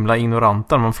så himla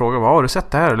ignoranta när man frågar, har du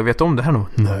sett det här eller vet du om det här nu?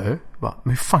 Nej. Men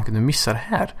hur fan kan du missa det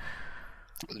här?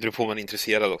 Det beror på om man är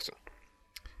intresserad också.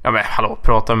 Ja men hallå,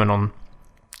 prata med någon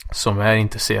som är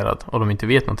intresserad och de inte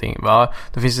vet någonting. Va?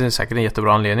 Det finns det säkert en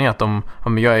jättebra anledning att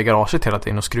men jag är i garaget hela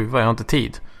tiden och skruvar, jag har inte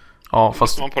tid. Ja,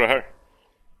 fast man på det här.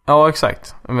 Ja,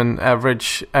 exakt. Men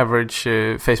average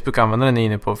Facebook-användaren är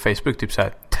inne på Facebook typ så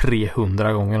här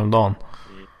 300 gånger om dagen.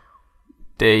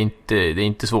 Det är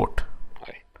inte svårt.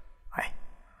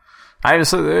 Nej,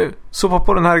 så sopa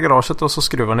på den här garaget och så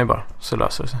skruvar ni bara. Så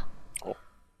löser det sig.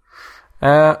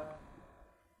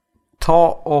 Ta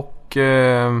och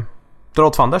dra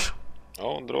åt Fanders.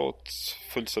 Ja, dra åt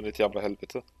fullständigt jävla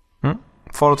helvete.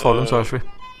 Far åt Falun så hörs vi.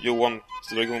 Johan,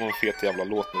 så drar igång någon fet jävla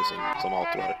låt nu som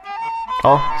outro här.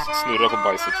 Ja. Snurra på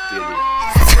bajset DJ.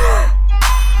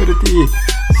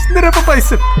 Snurra på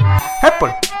bajset.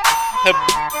 Heppor.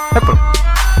 Heppor.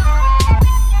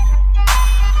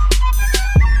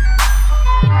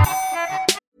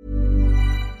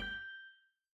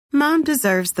 Mom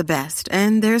deserves the best,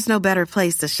 and there's no better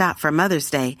place to shop for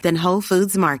Mother's Day than Whole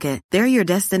Foods Market. They're your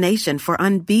destination for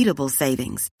unbeatable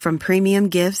savings, from premium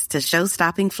gifts to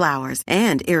show-stopping flowers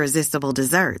and irresistible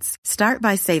desserts. Start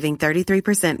by saving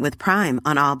 33% with Prime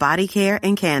on all body care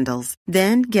and candles.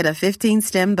 Then get a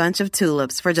 15-stem bunch of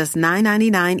tulips for just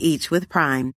 $9.99 each with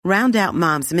Prime. Round out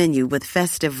Mom's menu with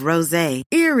festive rosé,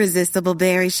 irresistible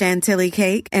berry chantilly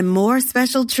cake, and more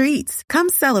special treats. Come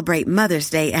celebrate Mother's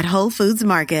Day at Whole Foods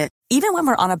Market. Even when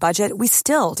we're on a budget, we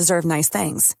still deserve nice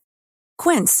things.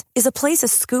 Quince is a place to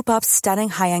scoop up stunning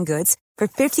high-end goods for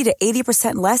 50 to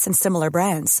 80% less than similar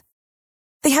brands.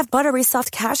 They have buttery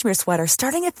soft cashmere sweaters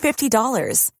starting at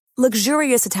 $50,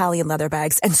 luxurious Italian leather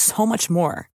bags, and so much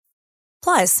more.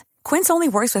 Plus, Quince only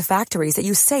works with factories that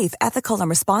use safe, ethical, and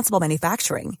responsible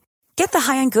manufacturing. Get the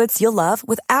high-end goods you'll love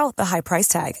without the high price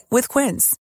tag with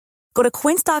Quince. Go to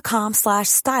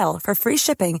quince.com/style for free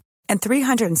shipping and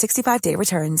 365-day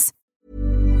returns.